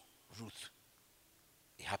 2. Ruth.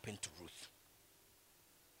 It happened to Ruth.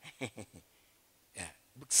 Yeah.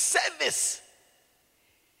 But service.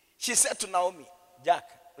 She said to Naomi, Jack,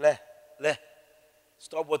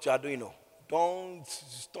 stop what you are doing now. Don't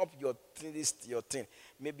stop your thing.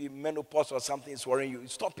 Maybe menopause or something is worrying you.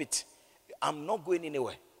 Stop it. I'm not going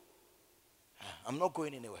anywhere. I'm not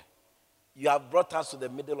going anywhere. You have brought us to the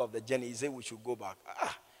middle of the journey. You say we should go back.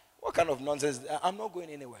 What kind of nonsense? I'm not going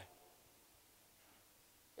anywhere.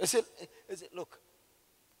 He said, look,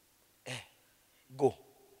 go.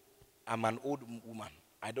 I'm an old woman.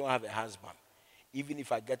 I don't have a husband. Even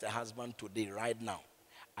if I get a husband today, right now,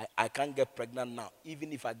 I can't get pregnant now.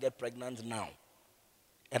 Even if I get pregnant now,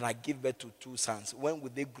 and I give birth to 2 sons, when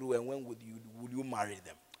would they grow and when would you marry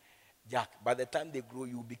them? Jack, by the time they grow,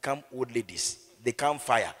 you become old ladies. They can't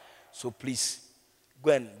fire. So please,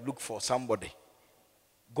 go and look for somebody.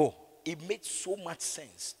 Go. It made so much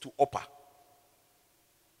sense to Oprah.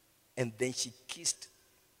 And then she kissed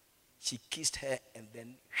her and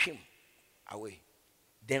then him away.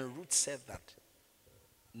 Then Ruth said that.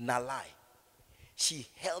 Nalai. She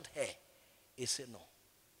held her. He said, no.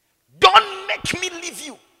 Don't make me leave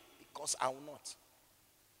you. Because I will not.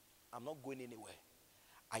 I'm not going anywhere.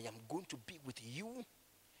 I am going to be with you.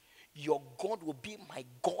 Your God will be my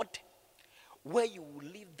God. Where you will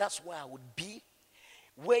live, that's where I would be.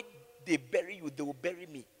 Where they bury you, they will bury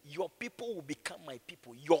me. Your people will become my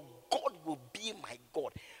people. Your God will be my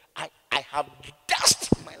God. I have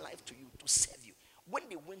dashed my life to you to serve you. When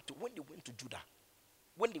they went to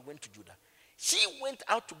Judah, she went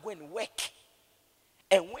out to go and work.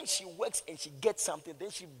 And when she works and she gets something, then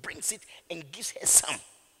she brings it and gives her some.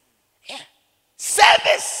 Yeah.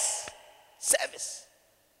 Service.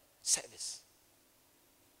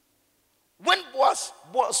 When Boaz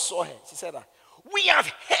saw her, she said, we have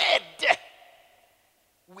heard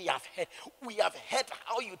We have heard. We have heard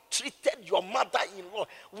how you treated your mother-in-law.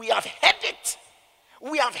 We have heard it.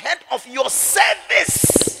 We have heard of your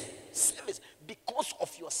service. Service. Because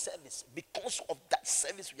of your service, because of that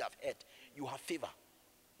service we have heard, you have favor.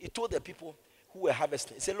 He told the people who were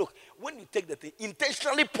harvesting, he said, look, when you take the thing,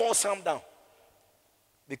 intentionally pour some down.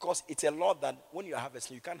 Because it's a law that when you are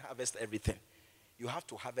harvesting, you can't harvest everything. You have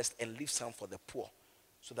to harvest and leave some for the poor,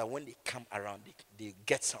 so that when they come around, they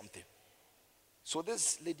get something. So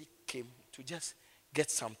this lady came to just get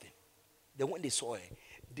something. Then when they saw her,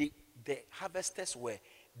 the harvesters were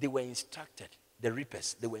instructed, the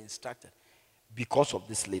reapers, they were instructed. Because of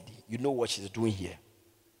this lady, you know what she's doing here.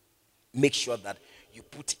 Make sure that you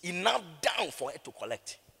put enough down for her to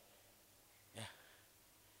collect. Yeah.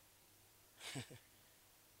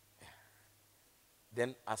 Yeah.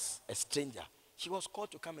 Then as a stranger, she was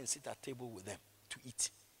called to come and sit at table with them to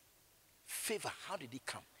eat. Favor, how did it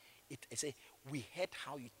come? It said, we heard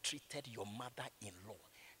how you treated your mother-in-law.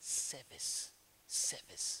 Service,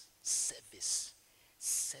 service, service.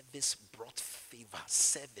 Service brought favor.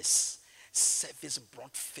 Service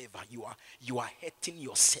brought favor. You are hurting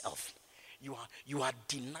yourself. You are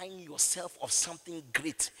denying yourself of something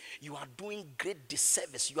great. You are doing great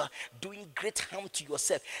disservice. You are doing great harm to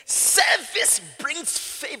yourself. Service brings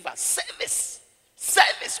favor. Service.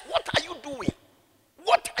 What are you doing?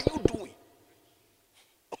 What are you doing?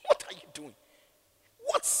 What are you doing?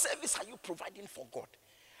 What service are you providing for God?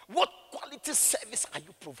 What quality service are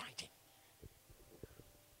you providing?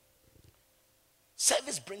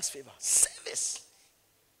 Service brings favor. Service.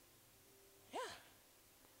 Yeah.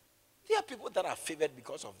 There are people that are favored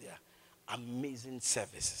because of their amazing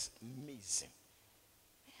services. Amazing.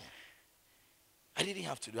 Yeah. I didn't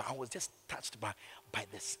have to do it. I was just touched by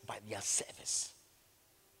their service.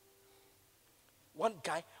 One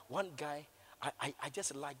guy, I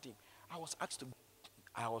just liked him.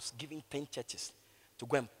 I was given 10 churches to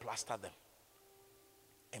go and plaster them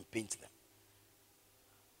and paint them.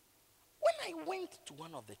 When I went to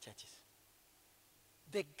one of the churches,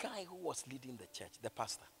 the guy who was leading the church, the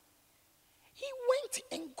pastor, he went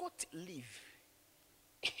and got leave.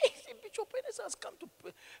 He said, Bishop Enes has come to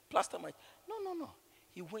plaster my... No.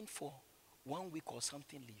 He went for 1 week or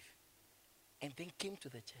something leave and then came to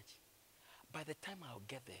the church. By the time I'll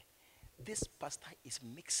get there, this pastor is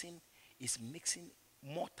mixing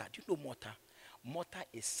mortar. Do you know mortar? Mortar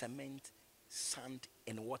is cement, sand,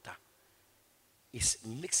 and water. Is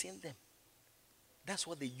mixing them. That's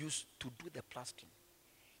what they use to do the plastering.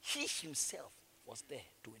 He himself was there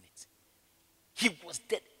doing it. He was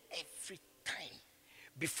there every time.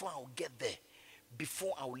 Before I'll get there,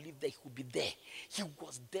 before I'll leave there, he would be there. He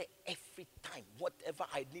was there every time. Whatever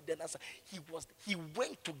I needed, he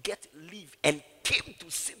went to get leave and came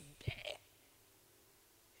to sit there.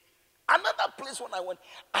 Another place when I went,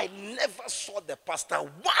 I never saw the pastor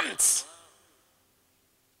once.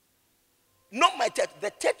 Not my church,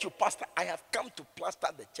 the church you pastor. I have come to plaster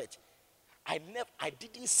the church. I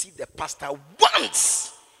didn't see the pastor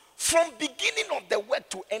once. From beginning of the work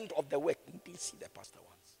to end of the work, I didn't see the pastor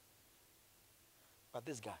once. But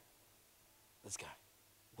this guy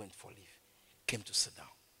went for leave, came to sit down.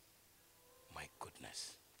 My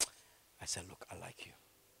goodness. I said, look, I like you.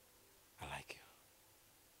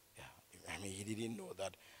 Yeah. I mean, he didn't know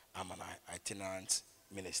that I'm an itinerant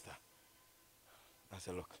minister. I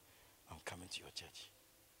said, look, I'm coming to your church.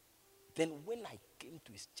 Then when I came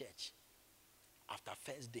to his church, after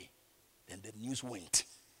first day, then the news went.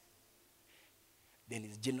 Then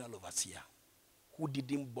his general overseer, who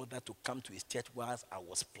didn't bother to come to his church whilst I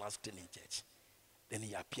was plastering in church, then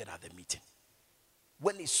he appeared at the meeting.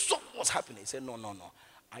 When he saw what was happening, he said, no.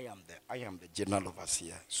 I am the general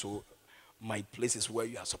overseer. So my place is where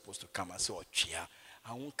you are supposed to come. I said, oh, chair,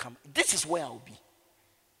 I won't come. This is where I'll be.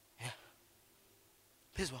 Yeah.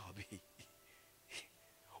 This is where I'll be.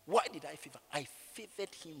 Why did I favor? I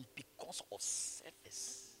favored him because of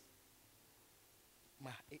service.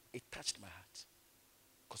 It touched my heart.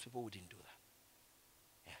 Because people wouldn't do that.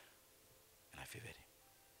 Yeah. And I favored him.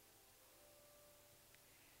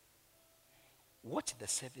 Watch the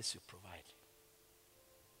service you provide.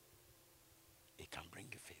 It can bring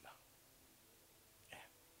you favor. Yeah.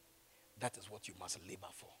 That is what you must labor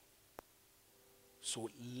for. So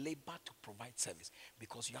labor to provide service,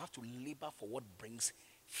 because you have to labor for what brings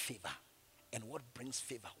favor. And what brings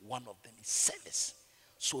favor, one of them is service.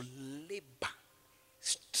 So labor,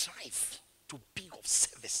 strive to be of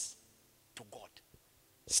service to God.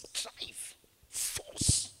 Strive,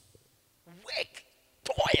 force, work,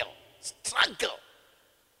 toil, struggle.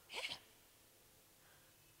 Yeah.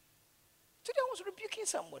 Today I was rebuking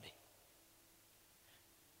somebody.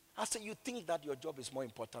 I say, you think that your job is more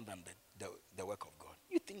important than the work of God?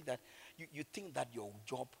 You think that you think that your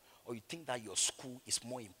job or you think that your school is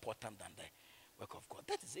more important than the work of God?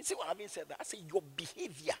 That is it. See what having said that, I say your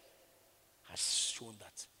behavior has shown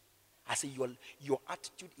that. I say your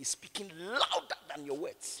attitude is speaking louder than your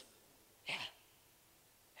words. Yeah.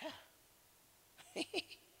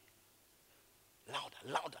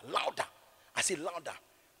 Louder. I say louder.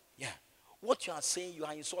 Yeah. What you are saying, you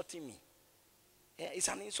are insulting me. Yeah, it's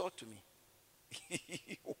an insult to me.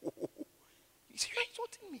 You are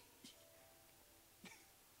insulting me.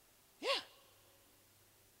 Yeah.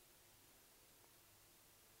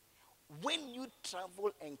 When you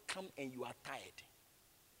travel and come and you are tired,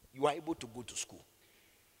 you are able to go to school,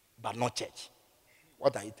 but not church.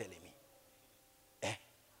 What are you telling me?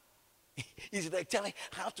 It's like telling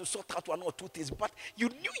I have to sort out one or two things, but you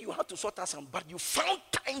knew you had to sort out some, but you found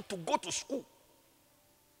time to go to school.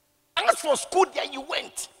 As for school, there you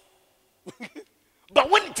went. But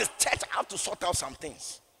when it is church, I have to sort out some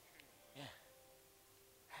things.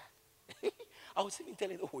 Yeah. I was even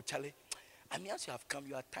telling, oh, Charlie, I mean, as you have come,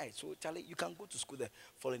 you are tired. So, Charlie, you can go to school the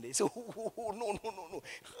following day. He said, oh, no. I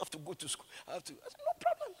have to go to school. I said, no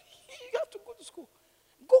problem. You have to go to school.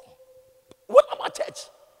 Go. What about church?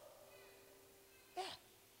 Yeah.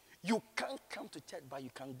 You can't come to church, but you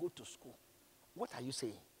can go to school. What are you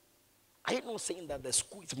saying? Are you not saying that the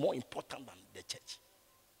school is more important than the church?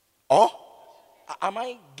 Or am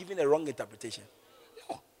I giving a wrong interpretation?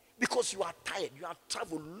 No. Because you are tired. You have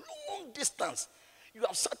traveled long distance. You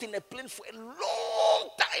have sat in a plane for a long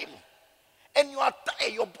time. And you are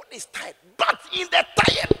tired. Your body is tired. But in the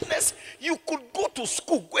tiredness, you could go to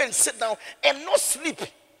school, go and sit down and not sleep.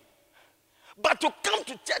 But to come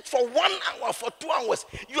to church for 1 hour, for 2 hours,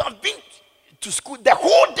 you have been to school the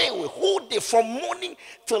whole day, from morning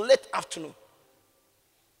till late afternoon.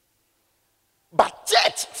 But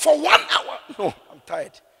church for 1 hour, no, I'm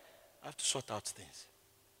tired. I have to sort out things.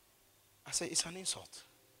 I say, it's an insult.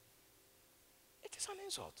 It is an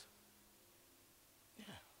insult.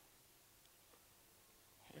 Yeah.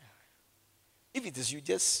 If it is you,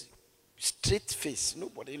 just straight face.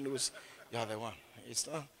 Nobody knows you are the one. It's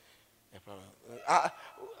not a problem.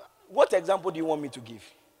 What example do you want me to give?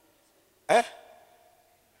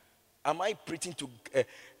 Am I preaching to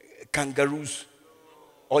kangaroos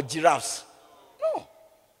or giraffes? No.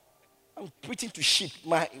 I'm preaching to sheep.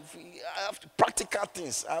 I have to practical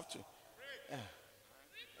things. I have to.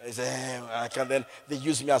 I can then they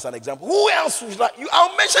use me as an example. Who else is like you?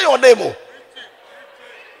 I'll mention your name. Oh.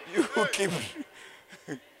 You keep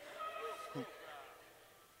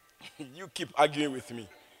you keep arguing with me.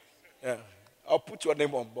 Yeah. I'll put your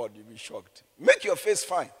name on board. You'll be shocked. Make your face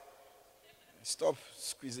fine. Stop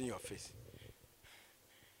squeezing your face.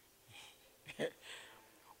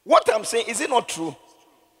 What I'm saying, is it not true?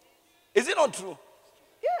 Is it not true?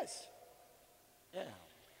 Yes. Yeah.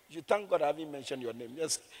 You thank God I haven't mentioned your name.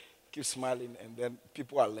 Just keep smiling and then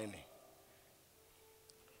people are learning.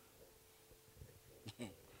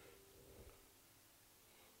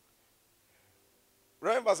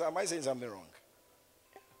 Remember, am I saying something wrong?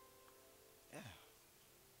 Yeah.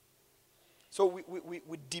 So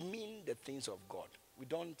we demean the things of God. We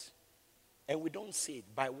don't say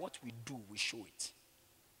it. By what we do, we show it.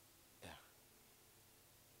 Yeah.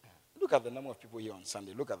 Look at the number of people here on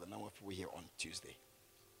Sunday. Look at the number of people here on Tuesday.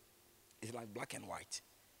 It's like black and white.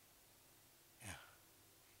 Yeah.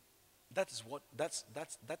 That's what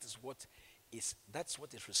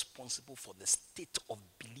is responsible for the state of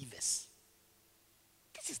believers.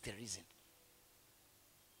 This is the reason.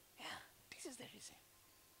 Yeah, this is the reason.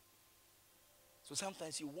 So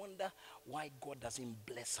sometimes you wonder why God doesn't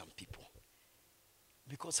bless some people.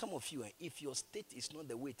 Because some of you, if your state is not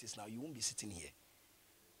the way it is now, you won't be sitting here.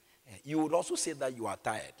 Yeah. You would also say that you are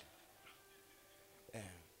tired. Yeah.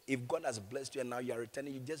 If God has blessed you and now you are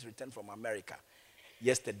returning, you just returned from America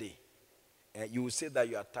yesterday. You will say that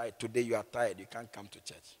you are tired. Today you are tired. You can't come to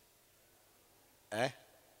church. Yeah.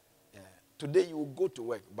 Today you will go to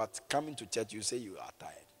work, but coming to church, you say you are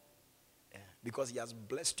tired. Yeah. Because he has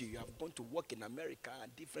blessed you. You have gone to work in America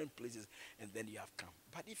and different places, and then you have come.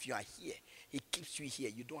 But if you are here, he keeps you here.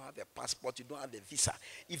 You don't have a passport. You don't have a visa.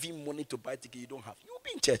 Even money to buy a ticket, you don't have. You will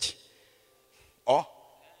be in church. Or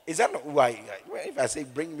is that not why? If I say,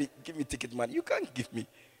 give me ticket money, you can't give me.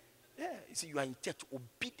 Yeah, you see, you are in church,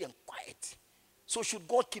 obedient, quiet. So should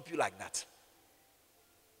God keep you like that?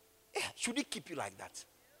 Yeah, should he keep you like that?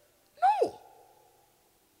 No.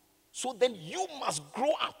 So then you must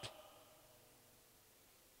grow up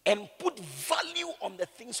and put value on the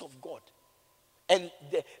things of God. And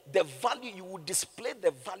the value, you will display the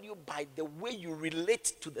value by the way you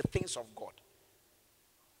relate to the things of God.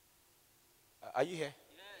 Are you here?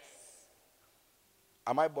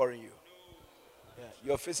 Am I boring you? Yeah.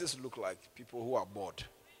 Your faces look like people who are bored.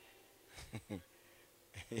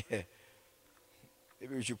 Yeah.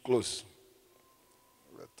 Maybe we should close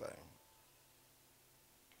that time.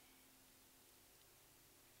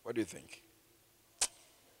 What do you think?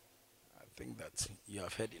 I think that you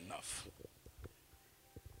have heard enough.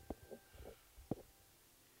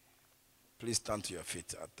 Please stand to your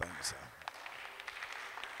feet at times. Sir.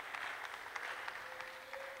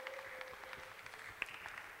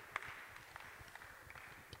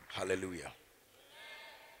 Hallelujah.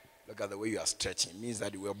 Look at the way you are stretching. It means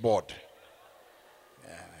that you were bored.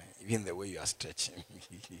 Yeah, even the way you are stretching.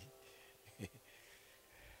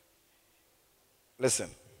 Listen.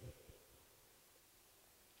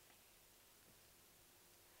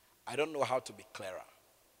 I don't know how to be clearer.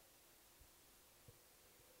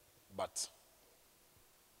 But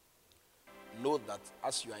know that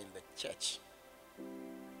as you are in the church,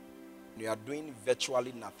 you are doing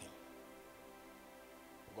virtually nothing.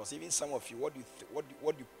 Because even some of you, what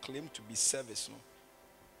you claim to be service, no,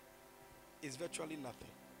 is virtually nothing.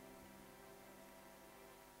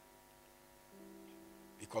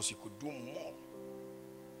 Because you could do more,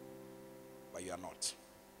 but you are not.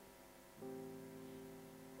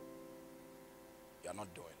 You are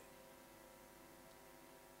not doing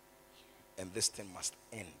it. And this thing must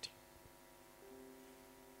end.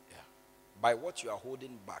 Yeah. By what you are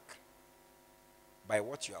holding back,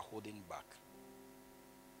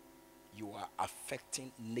 you are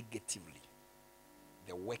affecting negatively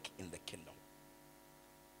the work in the kingdom.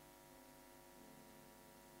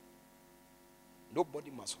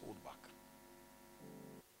 Nobody must hold back.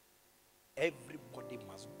 Everybody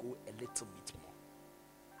must go a little bit more.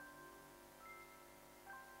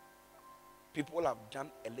 People have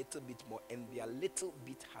done a little bit more, and their little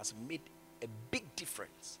bit has made a big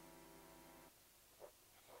difference.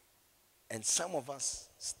 And some of us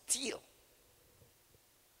still,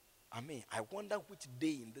 I wonder which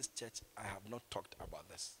day in this church I have not talked about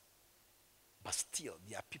this. But still,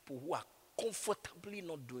 there are people who are comfortably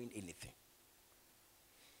not doing anything.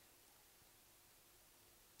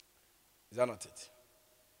 Is that not it?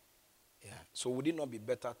 Yeah. So would it not be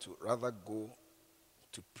better to rather go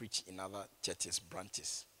to preach in other churches,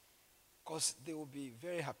 branches? Because they will be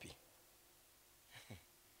very happy.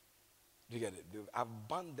 Do you get it? I've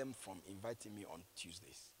banned them from inviting me on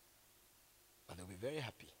Tuesdays. But they'll be very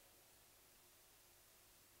happy.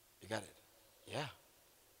 You got it? Yeah.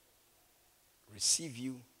 Receive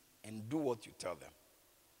you and do what you tell them.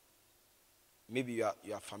 Maybe you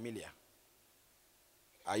are familiar.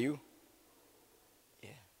 Are you? Yeah.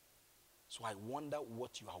 So I wonder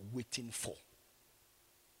what you are waiting for.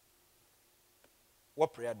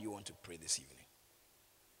 What prayer do you want to pray this evening?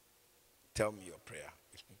 Tell me your prayer.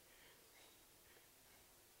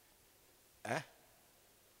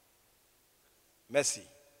 Mercy.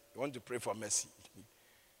 You want to pray for mercy?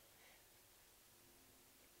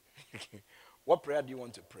 What prayer do you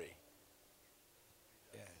want to pray?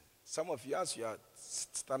 Yeah. Some of you, as you are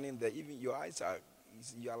standing there, even your eyes are,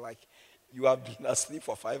 you are like, you have been asleep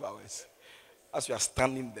for 5 hours. As you are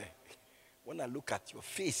standing there, when I look at your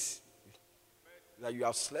face, that you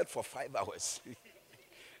have slept for 5 hours.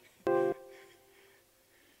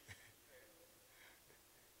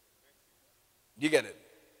 Do you get it?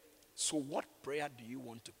 So what prayer do you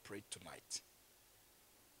want to pray tonight?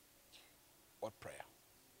 What prayer?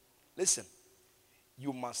 Listen,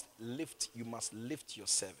 you must lift your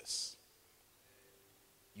service.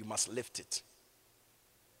 You must lift it.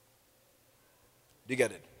 Do you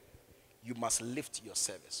get it? You must lift your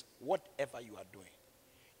service. Whatever you are doing,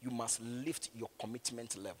 you must lift your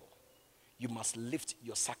commitment level. You must lift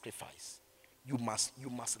your sacrifice. You must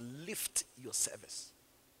lift your service.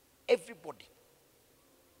 Everybody.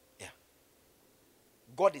 Yeah.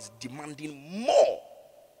 God is demanding more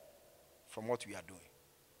from what we are doing.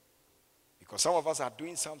 Because some of us are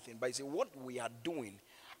doing something, but you say what we are doing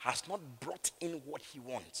has not brought in what he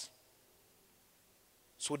wants.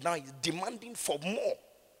 So now he's demanding for more.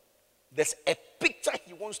 There's a picture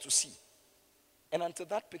he wants to see. And until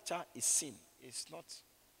that picture is seen, it's not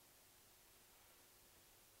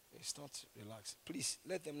relaxed. Please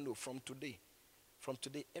let them know from today,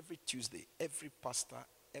 every Tuesday, every pastor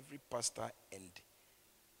and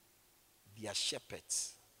their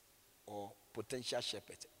shepherds or potential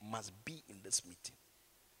shepherds must be in this meeting.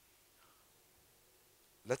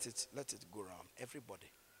 Let it go around.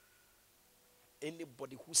 Everybody.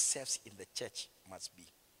 Anybody who serves in the church must be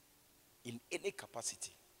in any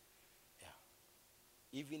capacity.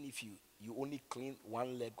 Yeah. Even if you only clean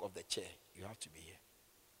one leg of the chair, you have to be here.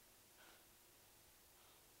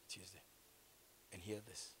 Tuesday. hear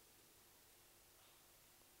this.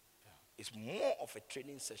 Yeah. It's more of a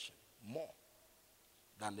training session, more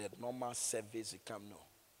than the normal service you come. No,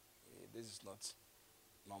 this is not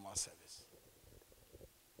normal service.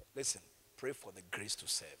 Listen, pray for the grace to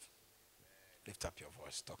serve. Lift up your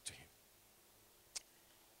voice, talk to him.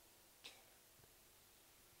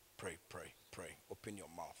 Pray, pray, pray. Open your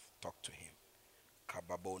mouth, talk to him.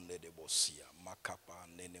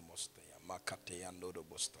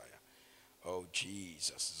 Oh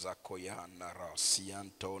Jesus, Zakoya Nara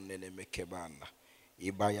Sianto Nene Mekebana.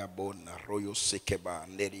 Ibaya Bona Royo Sekeba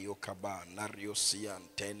Nerio Kaba Nario Sian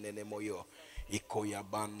Tenene Moyo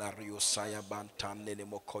Ikoyaban Nario Sayaban Tanene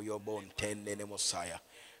Mokoyo Bon Tenene Mosaya.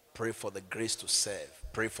 Pray for the grace to serve.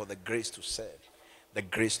 Pray for the grace to serve. The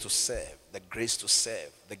grace to serve. The grace to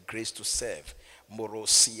serve. The grace to serve. Moro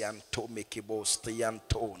sianto mekibo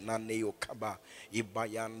stianto naneo kaba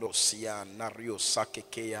ibayando sia nario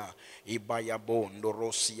sakekea ibayabo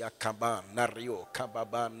ndorosia kaba nario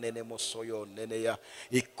kababa nene mosoyo neneya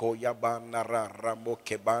ikoyaba nara ramo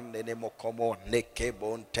keban nene mokomo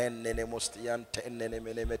nekebon ten nene mostiante nene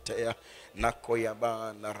menemetea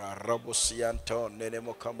nakoyaba nara rabo sianto nene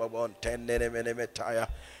mokambabon ten nene menemetaya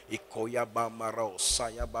ikoyaba maro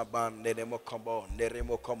sayababa nene mokombo nere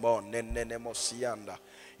mokombo nene mosianda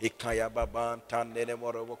ikayababa tanene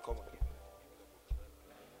morobokomo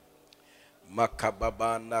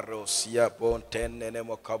makababa na rosia bonten nene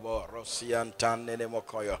mokabo rosian tanene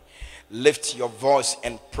mokoyo. Lift your voice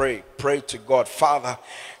and pray to God. Father,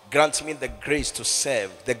 grant me the grace to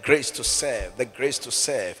serve, the grace to serve, the grace to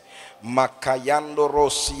serve. Makayando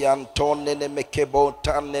rosian tonene mekebo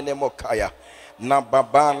tanene mokaya na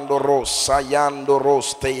babando rosayando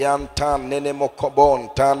rosteanta nene mokobon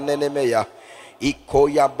tanene meya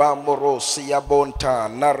ikoya bamoro siyabonta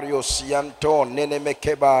nario sianto nene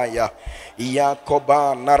mekebaya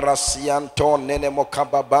yakoba narasianto nene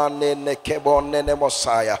mokababa nene kebo nene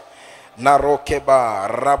mosaya narokeba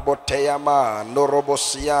raboteyama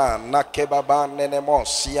norobosia nakebaba nene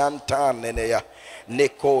mosianta nene ya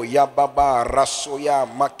neko yababa rasoya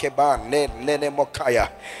makeba nene mokaya.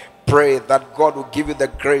 Pray that God will give you the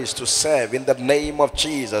grace to serve in the name of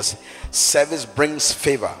Jesus. Service brings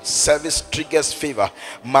favor. Service triggers favor.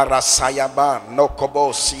 Marasayaba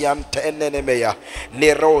nokobo siantenenemeya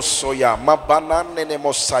nerosoya mabananene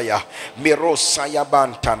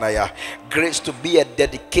mirosayabantanaya. Grace to be a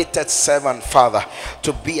dedicated servant, Father.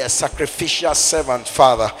 To be a sacrificial servant,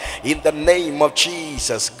 Father. In the name of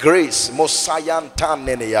Jesus. Grace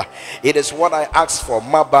mosayantaneneya. It is what I ask for.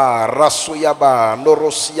 Maba rasuyaba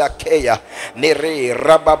norosia keya nere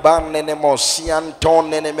rababan nene mosianton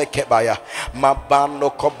nene mekebaya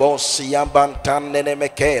mabano kobosia bantan nene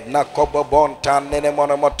meke na kobobontan nene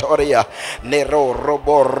monomotoria nero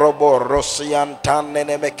robo rosiantan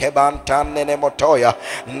nene mekebantan nene motoya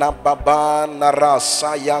na baba na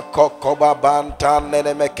rasa ya kokoba bantan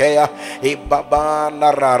nene mekea ibaba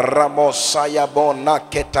na ramosaya bona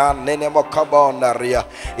ketan nene mokabonaria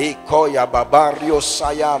ikoya babario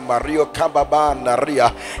saya mario kababana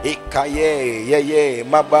ria ikaye yeye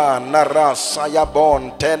maba nara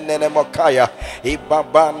sayabon tenene mokaya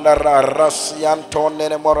ibaba nara rasianton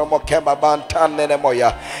nene moromokeba bantan nene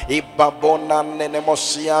moya ibabona nene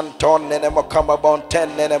mosianton nene mokambabon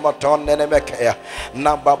tenene moton nene mekaya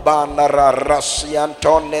nababa nara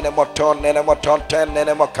rasianton nene moton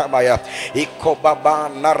tenene mokamaya ikobaba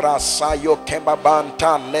nara sayo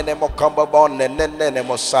kebabantan nene mokambabon nene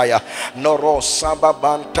mosaya noro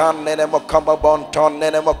sababantan nene mokambabon ton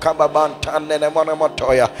nene mokababantan nene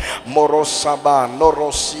monomotoya morosaba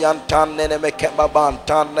norosiantan nene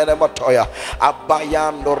mekebabantan nene motoya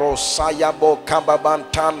abayan norosaya bo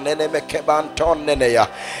kababantan nene mekebanton nene ya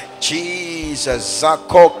Jesus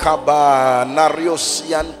zakokaba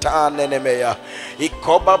nariosiantan nene meya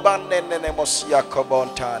ikobaban nene mosia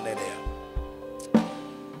kobontan nene.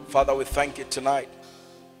 Father, we thank you tonight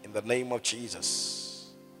in the name of Jesus.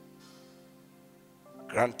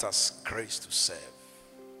 Grant us grace to serve.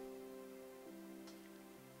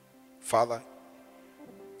 Father,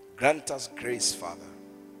 grant us grace, Father,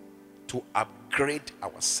 to upgrade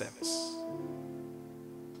our service.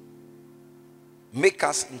 Make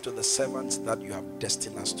us into the servants that you have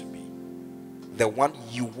destined us to be, the one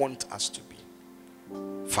you want us to be.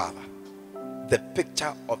 Father, the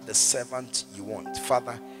picture of the servant you want.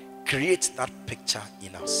 Father, create that picture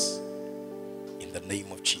in us in the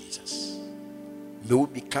name of Jesus. May we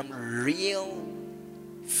become real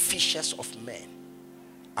fishers of men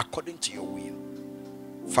according to your will.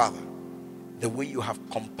 Father, the way you have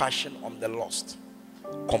compassion on the lost,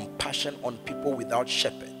 compassion on people without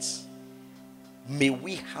shepherds, may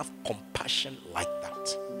we have compassion like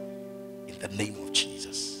that in the name of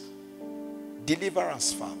Jesus. Deliver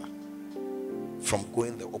us, Father, from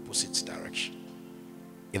going the opposite direction.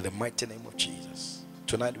 In the mighty name of Jesus.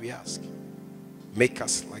 Tonight we ask, make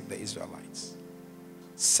us like the Israelites.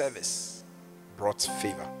 Service brought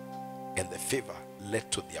favor, and the favor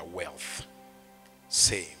led to their wealth.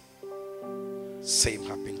 Same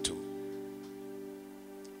happened to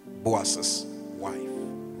Boaz's wife,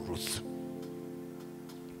 Ruth.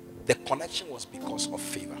 The connection was because of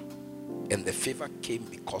favor, and the favor came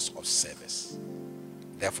because of service.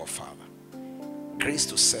 Therefore, Father, grace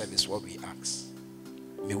to serve is what we ask.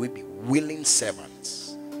 May we be willing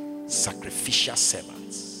servants, sacrificial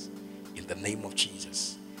servants, in the name of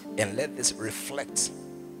Jesus. And let this reflect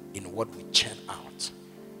in what we churn out,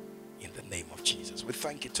 in the name of Jesus. We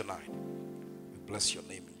thank you tonight. We bless your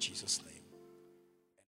name in Jesus' name.